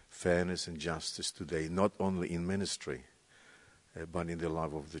fairness and justice today, not only in ministry, but in the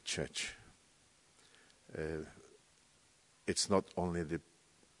life of the church. It's not only the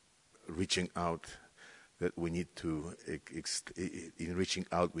reaching out that we need to, in reaching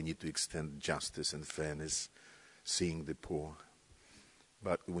out we need to extend justice and fairness, seeing the poor,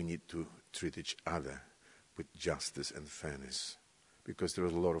 but we need to treat each other with justice and fairness, because there are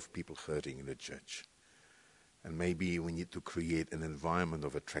a lot of people hurting in the church. And maybe we need to create an environment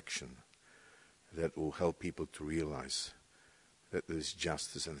of attraction that will help people to realize that there is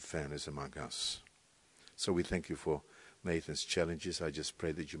justice and fairness among us. So we thank you for Nathan's challenges. I just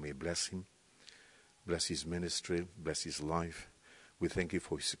pray that you may bless him, bless his ministry, bless his life. We thank you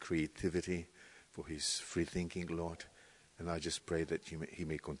for his creativity, for his free thinking, Lord. And I just pray that he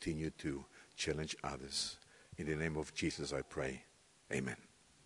may continue to challenge others. In the name of Jesus I pray. Amen.